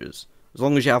changes. As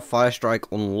long as you have Fire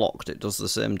Strike unlocked, it does the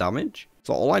same damage.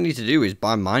 So all I need to do is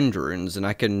buy Mind Runes and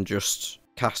I can just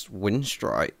cast Wind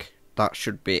Strike. That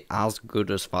should be as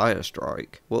good as Fire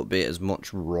Strike. Won't be as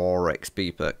much raw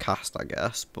XP per cast, I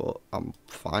guess, but I'm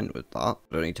fine with that. I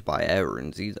don't need to buy Air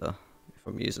Runes either, if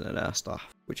I'm using an Air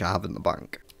Staff, which I have in the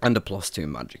bank. And a +2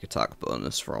 magic attack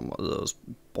bonus from those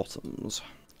bottoms.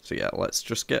 So yeah, let's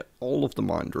just get all of the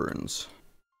Mind Runes.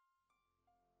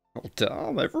 Oh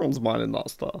damn, everyone's mining that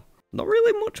star. Not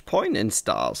really much point in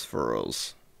stars for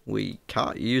us. We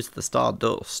can't use the star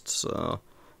dust, so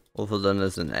other than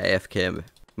as an AFK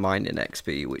mining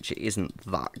XP, which isn't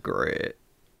that great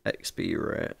XP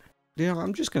rate. Yeah,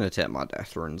 I'm just going to take my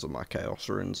death runes and my chaos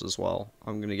runes as well.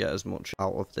 I'm going to get as much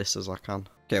out of this as I can.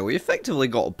 Okay, we effectively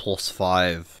got a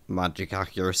 +5 magic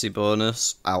accuracy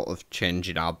bonus out of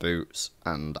changing our boots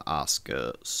and our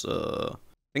skirts, so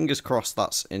fingers crossed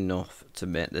that's enough to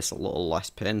make this a little less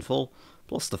painful.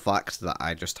 Plus the fact that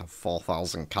I just have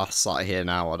 4,000 casts out here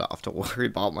now, I don't have to worry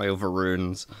about my other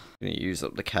runes. I'm going to use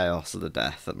up the chaos of the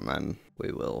death and then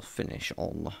we will finish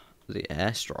on the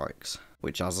airstrikes.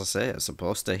 Which, as I say, is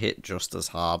supposed to hit just as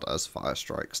hard as fire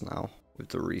strikes now. With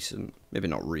the recent, maybe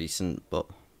not recent, but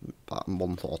about a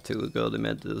month or 2 ago they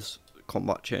made those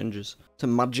combat changes to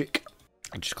magic.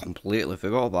 I just completely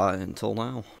forgot about it until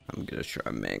now. I'm going to try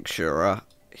and make sure I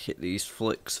hit these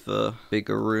flicks for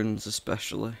bigger runes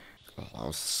especially. Oh, that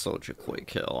was such a quick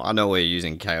kill. I know we're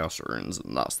using chaos runes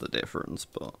and that's the difference,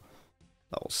 but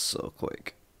that was so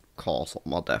quick. Of course, all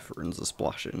my death runes are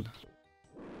splashing.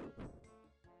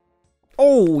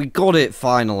 Oh, we got it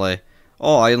finally.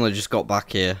 Oh, I only just got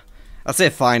back here. I say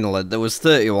finally, there was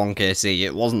 31 KC.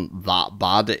 It wasn't that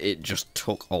bad. It just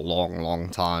took a long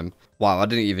time. Wow, I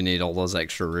didn't even need all those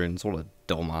extra runes. What a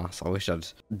dumbass. I wish I'd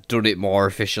done it more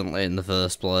efficiently in the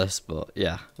first place. But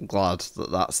yeah, I'm glad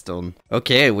that that's done.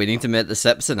 Okay, we need to make the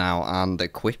Scepter now and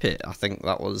equip it. I think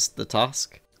that was the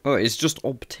task. Oh, it's just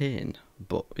obtain.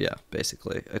 But yeah,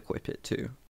 basically equip it too.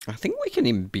 I think we can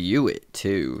imbue it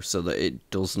too, so that it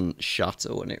doesn't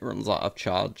shatter when it runs out of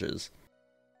charges.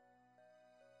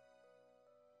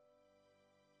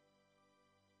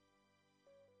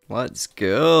 Let's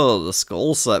go, the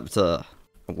Skull Scepter.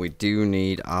 We do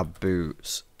need our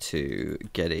boots to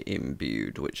get it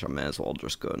imbued, which I may as well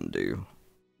just go and do.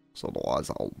 So otherwise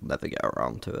I'll never get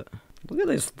around to it. Look at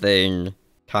this thing.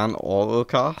 Can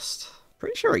autocast?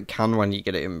 Pretty sure it can when you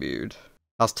get it imbued.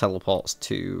 Has teleports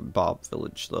to Barb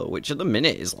Village though, which at the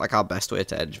minute is like our best way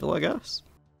to Edgeville, I guess.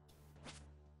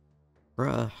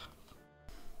 Bruh.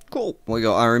 Cool. We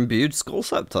got our imbued Skull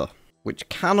Scepter, which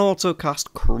can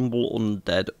autocast Crumble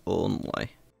Undead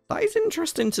only. That is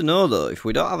interesting to know though. If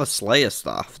we don't have a Slayer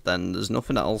staff, then there's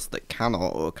nothing else that can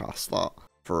autocast that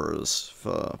for us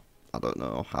for I don't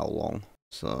know how long.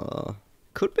 So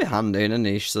could be handy in a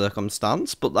niche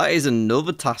circumstance, but that is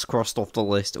another task crossed off the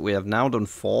list. We have now done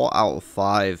 4 out of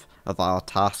 5 of our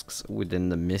tasks within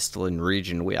the Misthalin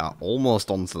region. We are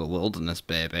almost onto the wilderness,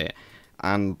 baby.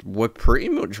 And we're pretty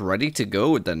much ready to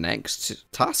go with the next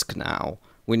task now.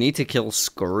 We need to kill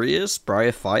Scurrius,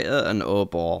 Briarfighter, and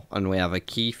Obor, and we have a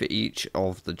key for each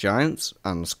of the giants,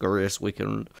 and Scurrius we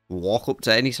can walk up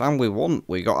to any time we want.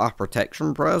 We got our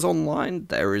protection prayers online.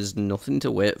 There is nothing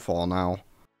to wait for now.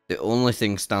 The only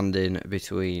thing standing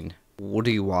between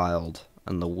Woody Wild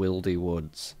and the Wildy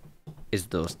Woods is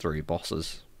those 3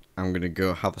 bosses. I'm going to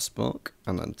go have a smoke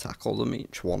and then tackle them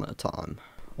each one at a time.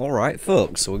 Alright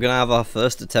folks, so we're going to have our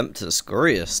first attempt at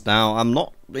Scurrius. Now, I'm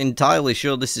not entirely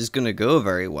sure this is going to go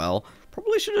very well.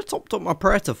 Probably should have topped up my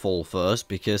prayer to full first,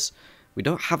 because we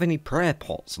don't have any prayer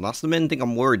pots, and that's the main thing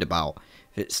I'm worried about.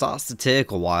 If it starts to take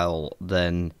a while,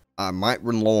 then I might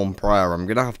run low on prayer. I'm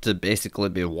going to have to basically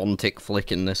be one-tick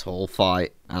flicking this whole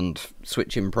fight, and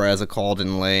switching prayers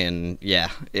accordingly, and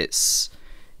yeah, it's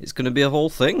going to be a whole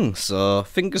thing, so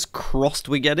fingers crossed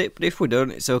we get it, but if we don't,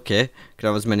 it's okay. Could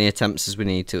have as many attempts as we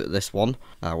need to at this one,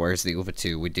 whereas the other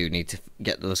 2, we do need to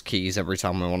get those keys every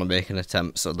time we want to make an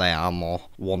attempt, so they are more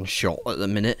one-shot at the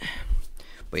minute.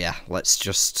 But yeah, let's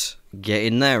just get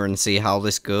in there and see how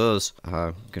this goes.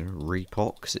 I'm going to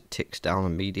repot, because it ticks down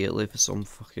immediately for some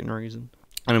fucking reason.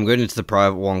 And I'm going into the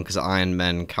private one, because Iron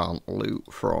Men can't loot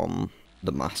from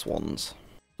the mass ones.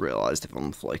 Realised if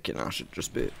I'm flicking, I should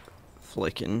just be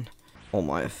flicking all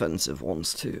my offensive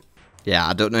ones too. Yeah,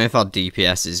 I don't know if our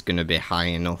DPS is going to be high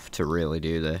enough to really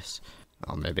do this.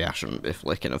 Or maybe I shouldn't be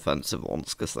flicking offensive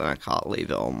ones, because then I can't leave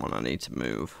it on when I need to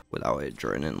move without it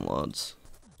draining loads.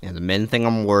 Yeah, the main thing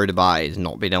I'm worried about is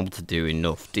not being able to do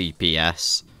enough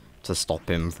DPS to stop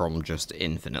him from just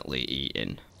infinitely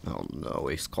eating. Oh no,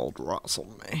 he's called rats on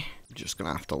me. I'm just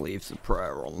going to have to leave the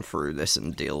prayer on through this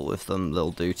and deal with them.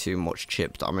 They'll do too much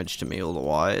chip damage to me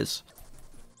otherwise.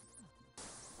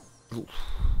 Oof.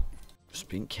 Just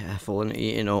being careful and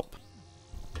eating up.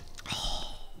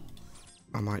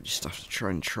 I might just have to try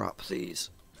and trap these.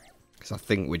 Because I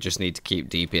think we just need to keep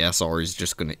DPS, or he's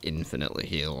just going to infinitely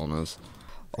heal on us.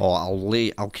 Or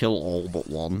I'll kill all but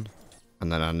one. And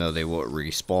then I know they won't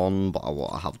respawn, but I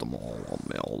want to have them all on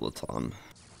me all the time.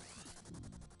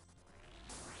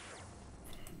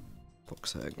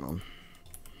 Fuck's sake, man.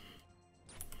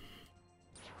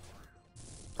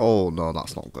 Oh no,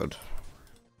 that's not good.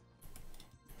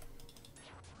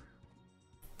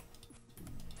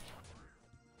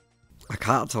 I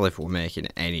can't tell if we're making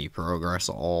any progress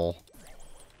at all.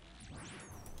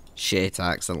 Shit,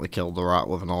 I accidentally killed the rat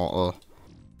with an auto.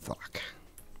 Fuck.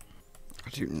 I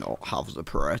do not have the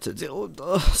prayer to deal with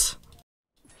those.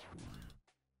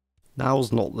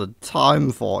 Now's not the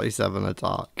time, 47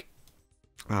 attack.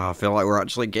 Oh, I feel like we're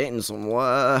actually getting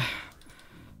somewhere.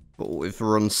 But we've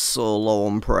run so low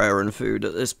on prayer and food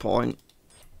at this point.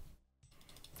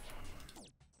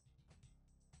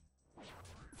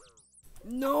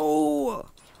 No!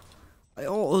 I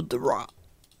autoed the rat.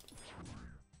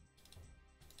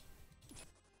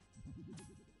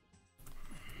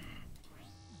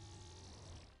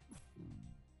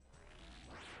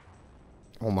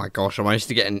 Oh my gosh, I managed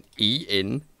to get an E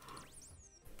in.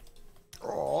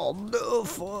 Oh no,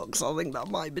 folks, I think that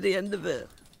might be the end of it.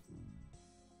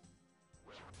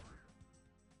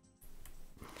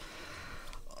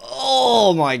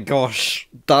 Oh my gosh,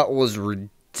 that was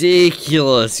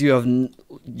ridiculous. You have...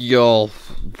 Yo,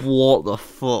 what the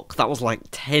fuck? That was like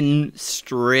 10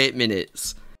 straight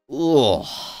minutes. Ugh.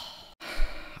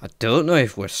 I don't know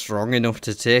if we're strong enough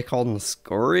to take on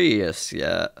Scurrius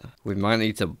yet. We might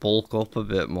need to bulk up a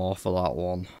bit more for that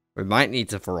one. We might need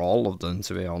to for all of them,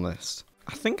 to be honest.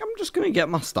 I think I'm just going to get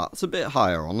my stats a bit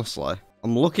higher, honestly.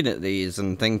 I'm looking at these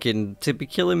and thinking, to be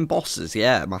killing bosses,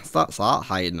 yeah, my stats aren't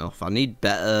high enough. I need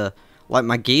better, Like,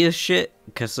 my gear's shit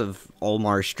because of all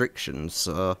my restrictions,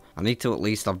 so I need to at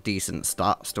least have decent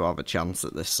stats to have a chance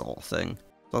at this sort of thing.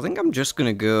 So I think I'm just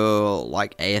gonna go,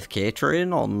 like, AFK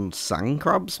train on sand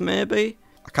crabs, maybe?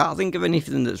 I can't think of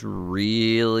anything that's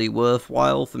really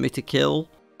worthwhile for me to kill.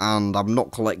 And I'm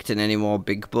not collecting any more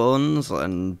big bones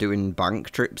and doing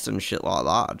bank trips and shit like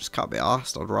that. I just can't be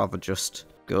arsed. I'd rather just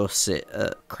go sit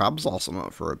at crabs or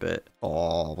something for a bit.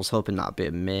 Or I was hoping that'd be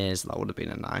a maze. That would have been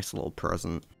a nice little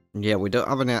present. Yeah, we don't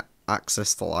have any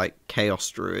access to, like, chaos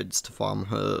druids to farm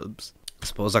herbs. I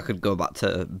suppose I could go back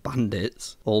to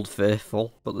bandits, Old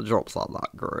Faithful, but the drops aren't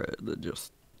that great. They're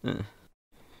just, eh.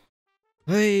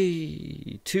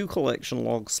 Hey, 2 collection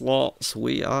log slots.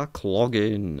 We are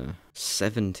clogging.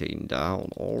 17 down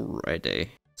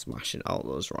already. Smashing out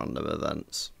those random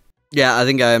events. Yeah, I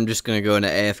think I am just going to go into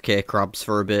AFK crabs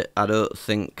for a bit. I don't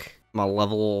think my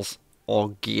levels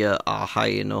or gear are high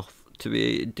enough to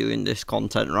be doing this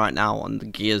content right now, and the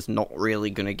gear's not really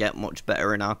going to get much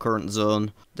better in our current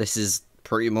zone. This is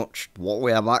pretty much what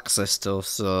we have access to,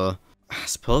 so I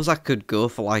suppose I could go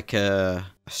for like a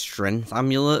strength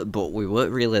amulet, but we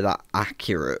weren't really that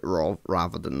accurate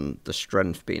rather than the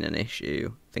strength being an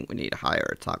issue. I think we need a higher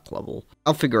attack level.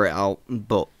 I'll figure it out,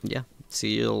 but yeah,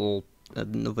 see you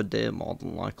another day more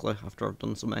than likely after I've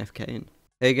done some AFKing.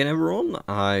 Hey again everyone,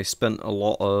 I spent a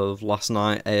lot of last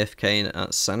night AFKing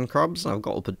at sand crabs, and I've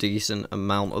got up a decent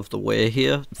amount of the way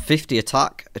here. 50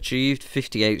 attack achieved,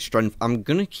 58 strength. I'm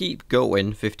gonna keep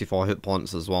going, 54 hit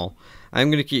points as well. I'm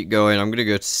going to keep going. I'm going to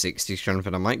go to 60 strength,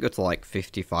 and I might go to like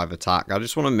 55 attack. I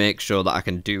just want to make sure that I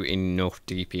can do enough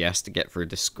DPS to get through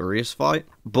this Scurious fight.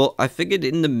 But I figured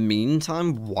in the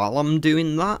meantime, while I'm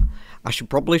doing that, I should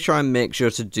probably try and make sure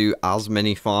to do as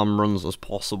many farm runs as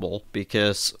possible,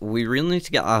 because we really need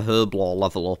to get our herb lore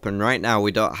level up, and right now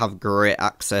we don't have great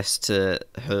access to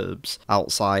herbs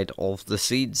outside of the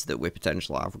seeds that we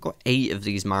potentially have. We've got 8 of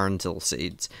these Marantil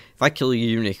seeds. If I kill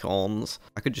unicorns,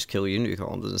 I could just kill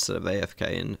unicorns instead of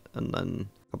AFK, and then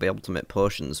I'll be able to make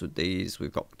potions with these.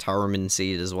 We've got Taramin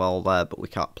seed as well there, but we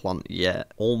can't plant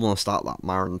yet. Almost at that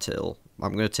Marantil.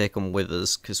 I'm going to take them with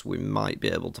us, because we might be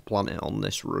able to plant it on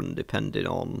this run, depending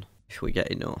on if we get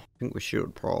enough. I think we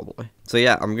should, probably. So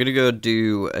yeah, I'm going to go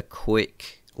do a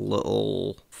quick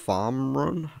little farm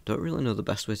run. I don't really know the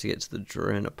best way to get to the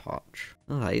Drainer patch.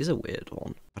 Oh, that is a weird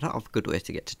one. I don't have a good way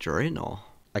to get to Drainer.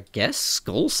 I guess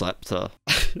Skull Scepter.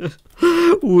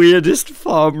 Weirdest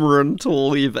farm run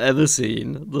tool you've ever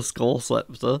seen. The Skull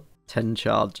Scepter. 10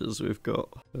 charges we've got.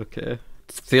 Okay.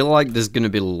 I feel like there's going to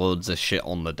be loads of shit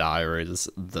on the diaries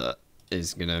that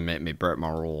is going to make me break my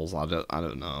rules. I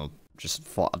don't know. Just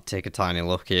thought I'd take a tiny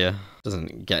look here.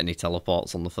 Doesn't get any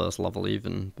teleports on the first level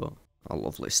even, but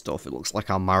lovely stuff. It looks like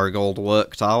our marigold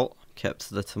worked out. Kept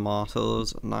the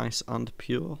tomatoes nice and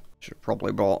pure. Should have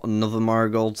probably bought another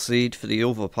marigold seed for the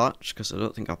other patch, because I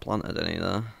don't think I planted any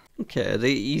there. Okay, the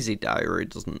easy diary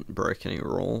doesn't break any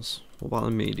rules. What about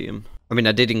the medium? I mean,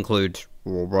 I did include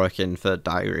working for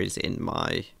diaries in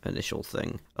my initial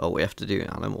thing. Oh, we have to do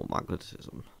animal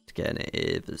magnetism to get an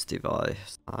Ava's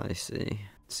device. I see.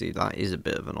 See, that is a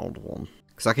bit of an odd one.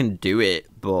 Because I can do it,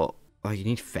 but oh, you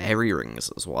need fairy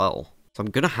rings as well. So I'm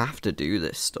going to have to do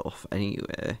this stuff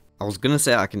anyway. I was going to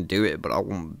say I can do it, but I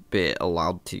won't be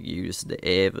allowed to use the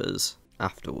Ava's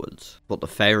afterwards. But the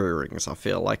fairy rings, I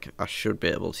feel like I should be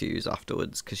able to use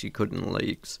afterwards, because you could in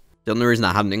leagues. The only reason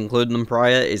I hadn't included them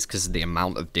prior is because of the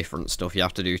amount of different stuff you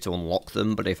have to do to unlock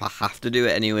them, but if I have to do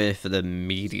it anyway for the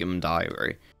medium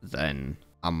diary, then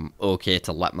I'm okay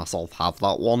to let myself have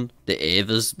that one. The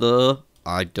Avas, though,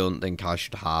 I don't think I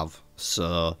should have,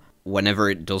 so whenever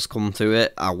it does come to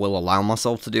it, I will allow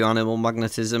myself to do animal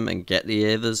magnetism and get the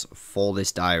Avas for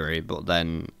this diary, but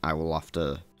then I will have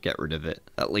to get rid of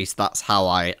it. At least that's how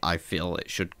I feel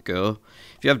it should go.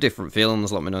 If you have different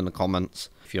feelings, let me know in the comments.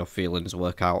 If your feelings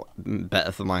work out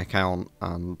better for my account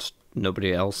and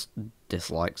nobody else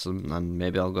dislikes them, then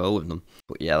maybe I'll go with them.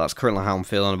 But yeah, that's currently how I'm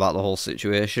feeling about the whole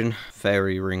situation.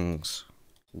 Fairy rings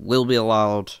will be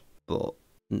allowed, but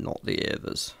not the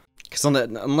Avas. Because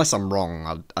unless I'm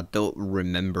wrong, I don't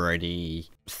remember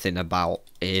anything about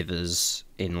Avas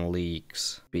in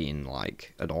leagues being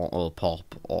like an auto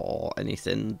pop or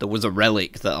anything. There was a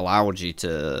relic that allowed you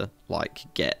to like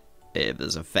get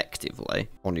Avas effectively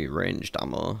on your ranged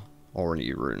ammo or on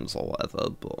your runes or whatever,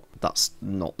 but that's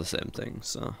not the same thing.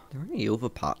 So, are there any other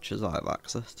patches I have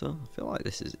access to? I feel like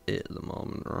this is it at the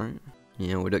moment, right?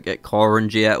 Yeah, we don't get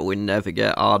Kourend yet. We never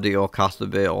get RD or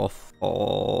Cathabit off,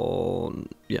 or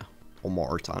yeah, or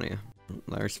Mauritania.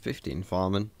 There's 15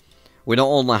 farming. We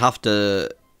don't only have to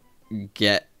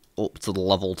get up to the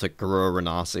level to grow in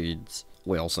our seeds.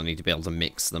 we also need to be able to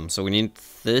mix them. So we need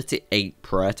 38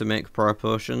 prayer to make prayer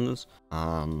potions,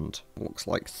 and looks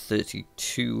like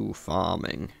 32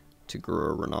 farming to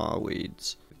grow Renar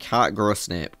weeds. We can't grow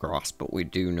snape grass, but we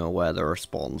do know where there are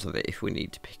spawns of it if we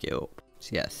need to pick it up.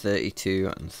 So yeah,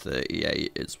 32 and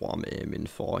 38 is what I'm aiming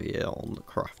for here on the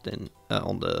crafting,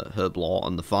 on the herb lore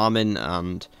and the farming,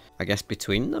 and I guess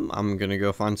between them, I'm gonna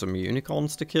go find some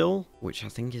unicorns to kill, which I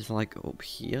think is like up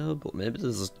here, but maybe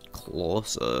there's a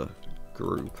closer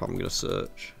group I'm gonna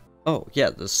search. Oh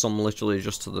yeah, there's some literally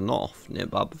just to the north, near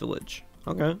Barb Village.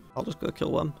 Okay, I'll just go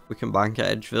kill them. We can bank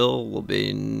at Edgeville, we'll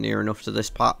be near enough to this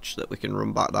patch that we can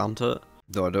run back down to it.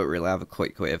 Though I don't really have a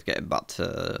quick way of getting back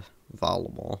to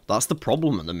Varlamore. That's the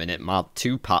problem at the minute, my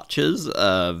two patches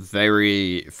are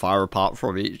very far apart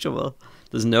from each other.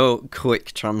 There's no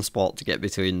quick transport to get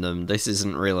between them. This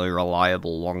isn't really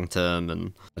reliable long term,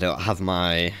 and I don't have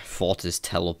my Fortis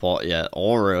teleport yet,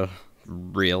 or a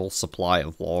real supply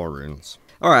of war runes.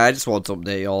 Alright, I just want to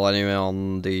update you all anyway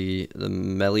on the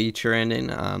melee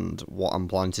training and what I'm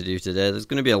planning to do today. There's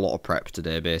going to be a lot of prep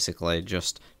today, basically,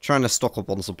 just trying to stock up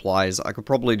on supplies. I could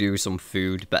probably do some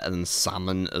food better than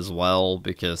salmon as well,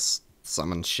 because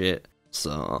salmon's shit,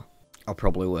 so I'll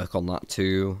probably work on that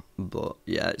too. But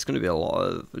yeah, it's going to be a lot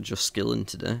of just skilling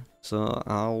today, so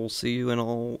I'll see you when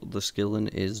all the skilling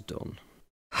is done.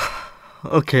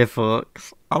 Okay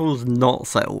folks, I was not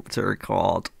set up to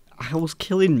record. I was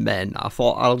killing men. I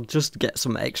thought I'll just get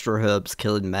some extra herbs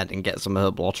killing men and get some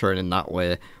herb lore training that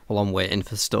way while I'm waiting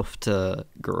for stuff to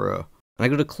grow. And I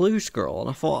got a clue scroll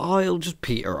and I thought, oh, it'll just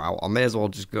peter out. I may as well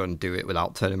just go and do it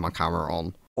without turning my camera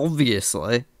on.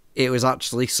 Obviously, it was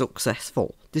actually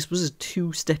successful. This was a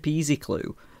 2-step easy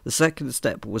clue. The second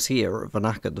step was here at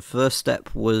Vanaka. The first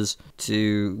step was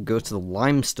to go to the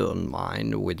limestone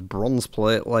mine with bronze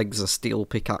plate legs, a steel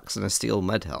pickaxe and a steel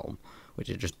med helm, which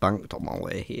I just banked on my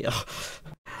way here.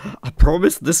 I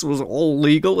promise this was all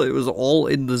legal, it was all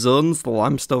in the zones. The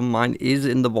limestone mine is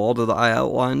in the border that I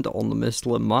outlined on the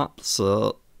Misthalin map,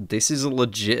 so this is a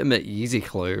legitimate easy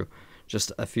clue,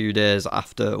 just a few days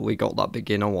after we got that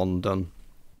beginner one done.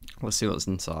 Let's see what's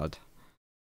inside.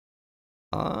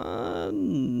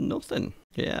 Nothing.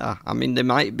 Yeah, I mean, they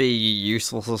might be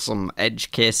useful for some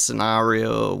edge case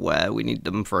scenario where we need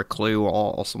them for a clue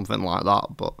or something like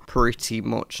that, but pretty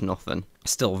much nothing.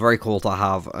 Still very cool to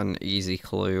have an easy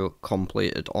clue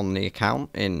completed on the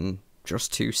account in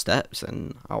just 2 steps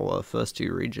in our first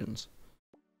 2 regions.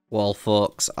 Well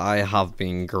folks, I have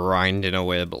been grinding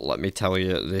away, but let me tell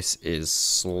you, this is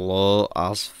slow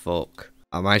as fuck.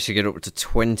 I managed to get up to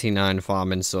 29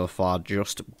 farming so far,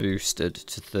 just boosted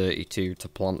to 32 to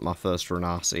plant my first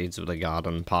Renar seeds with a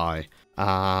garden pie.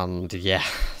 And yeah,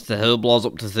 the herb lore's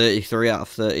up to 33 out of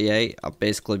 38. I've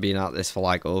basically been at this for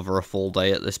like over a full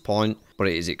day at this point, but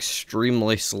it is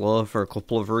extremely slow for a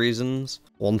couple of reasons.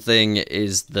 One thing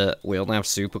is that we only have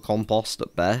super compost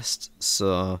at best,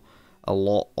 so a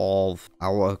lot of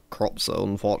our crops are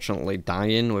unfortunately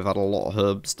dying. We've had a lot of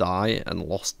herbs die and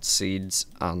lost seeds,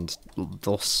 and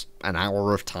thus an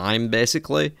hour of time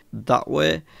basically that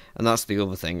way. And that's the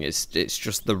other thing, it's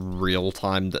just the real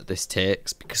time that this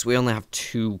takes, because we only have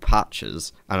 2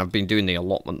 patches, and I've been doing the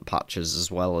allotment patches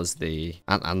as well as the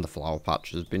and the flower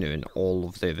patches. I've been doing all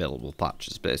of the available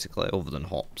patches basically, other than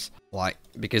hops. Like,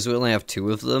 because we only have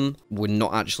 2 of them, we're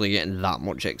not actually getting that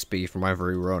much XP from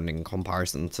every run in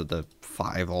comparison to the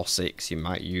 5 or 6 you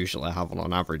might usually have on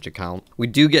an average account. We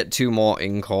do get 2 more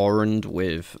in Kourend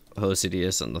with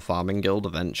Hosidius and the Farming Guild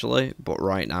eventually, but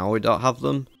right now we don't have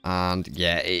them. And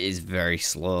yeah, it is very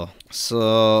slow.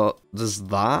 So there's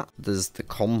that, there's the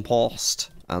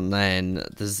compost, and then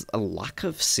there's a lack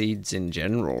of seeds in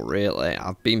general, really.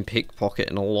 I've been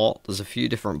pickpocketing a lot. There's a few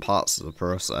different parts of the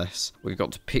process. We've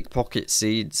got to pickpocket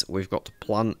seeds, we've got to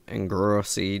plant and grow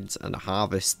seeds and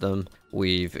harvest them.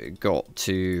 We've got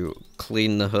to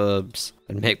clean the herbs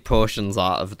and make potions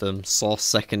out of them, source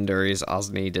secondaries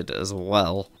as needed as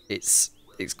well. It's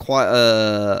quite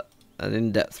an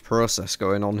in-depth process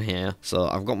going on here. So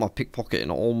I've got my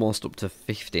pickpocketing almost up to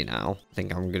 50 now. I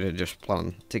think I'm gonna just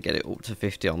plan to get it up to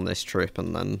 50 on this trip,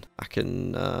 and then I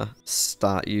can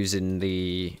start using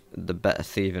the better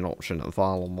thieving option at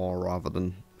Varlamore rather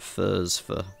than furs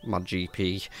for my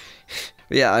GP.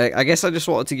 But yeah, I guess I just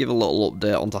wanted to give a little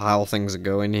update onto how things are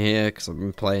going here, because I've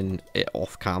been playing it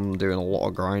off cam, doing a lot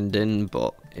of grinding,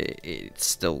 but it's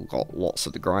still got lots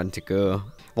of the grind to go.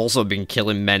 I've also been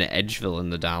killing men at Edgeville in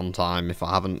the downtime if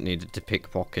I haven't needed to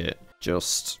pickpocket,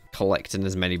 just collecting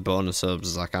as many bonus herbs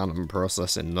as I can and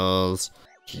processing those.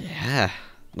 Yeah,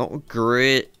 not a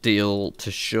great deal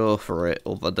to show for it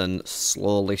other than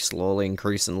slowly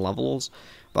increasing levels.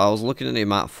 But I was looking at the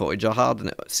amount of footage I had, and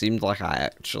it seemed like I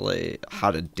actually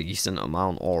had a decent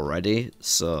amount already.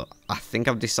 So I think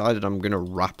I've decided I'm going to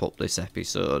wrap up this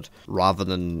episode rather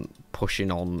than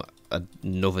pushing on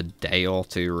another day or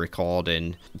two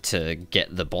recording to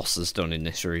get the bosses done in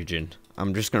this region.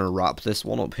 I'm just going to wrap this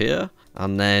one up here,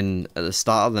 and then at the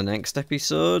start of the next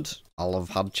episode, I'll have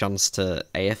had a chance to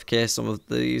AFK some of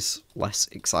these less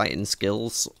exciting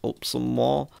skills up some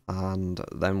more, and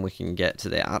then we can get to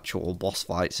the actual boss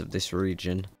fights of this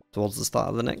region towards the start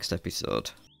of the next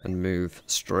episode, and move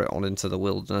straight on into the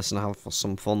wilderness and have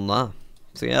some fun there.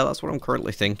 So yeah, that's what I'm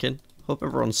currently thinking. Hope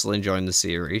everyone's still enjoying the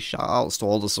series. Shout outs to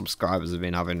all the subscribers I've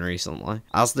been having recently.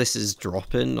 As this is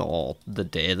dropping, or the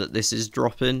day that this is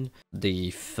dropping,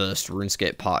 the first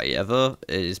RuneScape party ever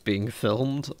is being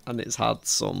filmed, and it's had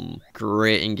some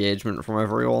great engagement from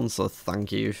everyone, so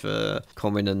thank you for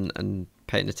coming and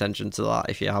paying attention to that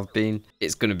if you have been.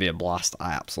 It's going to be a blast.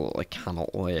 I absolutely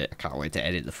cannot wait. I can't wait to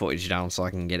edit the footage down so I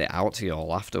can get it out to you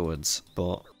all afterwards.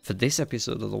 But for this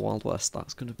episode of the Wild West,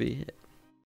 that's going to be it.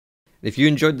 If you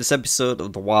enjoyed this episode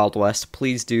of the Wild West,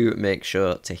 please do make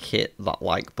sure to hit that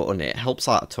like button. It helps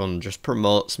out a ton, just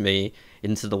promotes me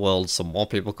into the world so more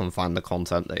people can find the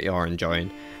content that you're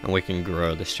enjoying, and we can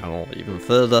grow this channel even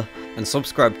further. And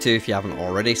subscribe too if you haven't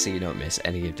already, so you don't miss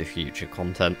any of the future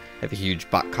content. I have a huge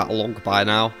back catalogue by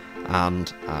now,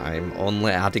 and I'm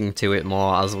only adding to it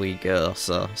more as we go,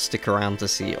 so stick around to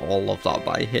see all of that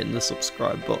by hitting the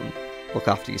subscribe button. Look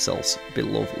after yourselves, be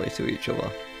lovely to each other,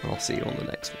 and I'll see you on the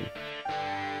next one.